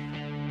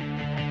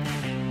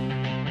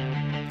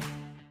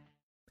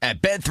 At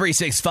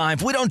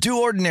Bet365, we don't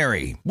do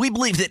ordinary. We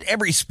believe that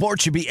every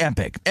sport should be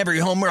epic. Every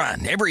home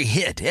run, every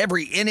hit,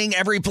 every inning,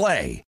 every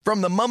play. From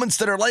the moments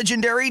that are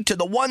legendary to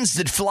the ones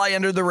that fly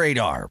under the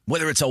radar.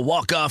 Whether it's a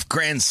walk-off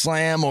grand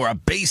slam or a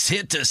base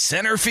hit to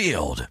center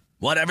field.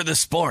 Whatever the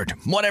sport,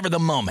 whatever the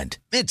moment.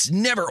 It's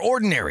never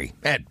ordinary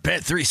at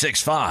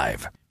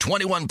Bet365.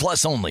 21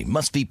 plus only.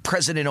 Must be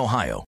present in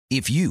Ohio.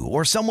 If you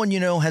or someone you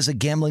know has a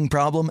gambling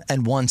problem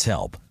and wants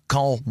help,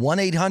 call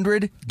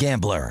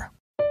 1-800-GAMBLER.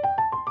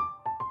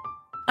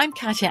 I'm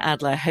Katya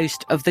Adler,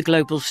 host of The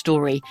Global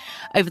Story.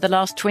 Over the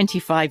last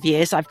 25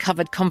 years, I've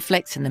covered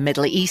conflicts in the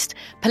Middle East,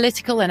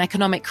 political and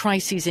economic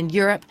crises in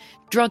Europe,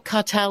 drug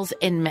cartels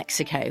in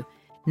Mexico.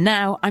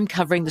 Now I'm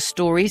covering the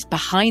stories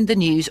behind the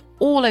news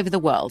all over the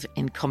world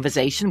in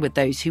conversation with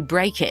those who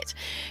break it.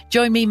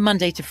 Join me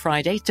Monday to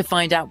Friday to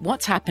find out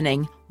what's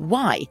happening,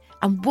 why,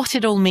 and what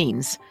it all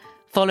means.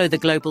 Follow The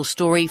Global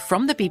Story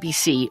from the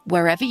BBC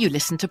wherever you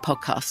listen to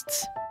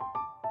podcasts.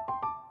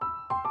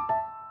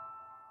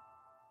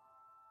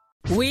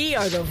 We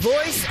are the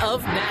voice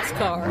of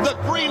NASCAR. The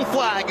green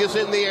flag is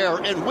in the air,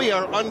 and we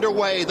are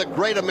underway. The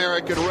Great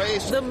American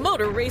Race. The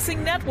Motor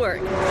Racing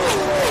Network.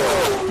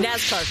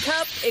 NASCAR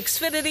Cup,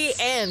 Xfinity,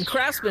 and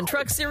Craftsman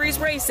Truck Series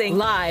Racing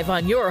live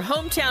on your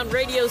hometown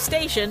radio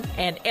station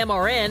and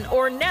MRN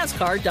or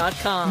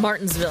NASCAR.com.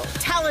 Martinsville,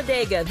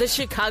 Talladega, the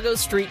Chicago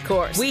Street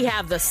Course. We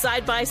have the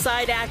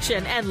side-by-side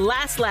action and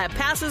last lap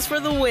passes for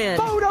the win.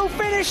 Photo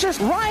finishes.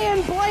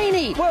 Ryan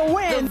Blaney will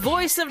win. The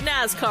voice of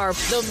NASCAR,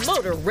 the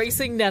Motor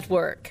Racing Network.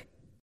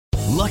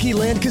 Lucky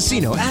Land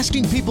Casino,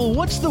 asking people,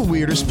 what's the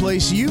weirdest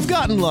place you've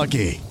gotten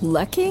lucky?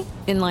 Lucky?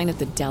 In line at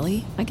the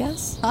deli, I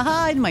guess?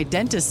 Aha, in my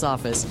dentist's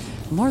office.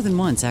 More than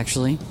once,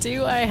 actually.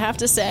 Do I have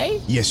to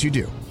say? Yes, you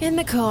do. In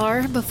the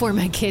car before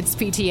my kids'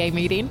 PTA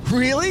meeting.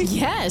 Really?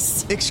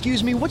 Yes.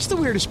 Excuse me, what's the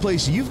weirdest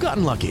place you've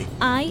gotten lucky?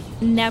 I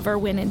never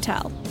win and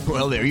tell.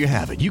 Well, there you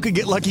have it. You can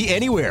get lucky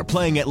anywhere,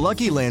 playing at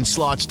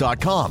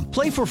LuckyLandSlots.com.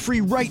 Play for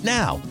free right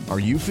now. Are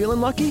you feeling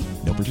lucky?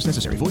 No purchase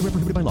necessary. Void where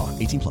prohibited by law.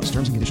 18 plus.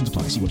 Terms and conditions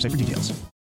apply. See website for details.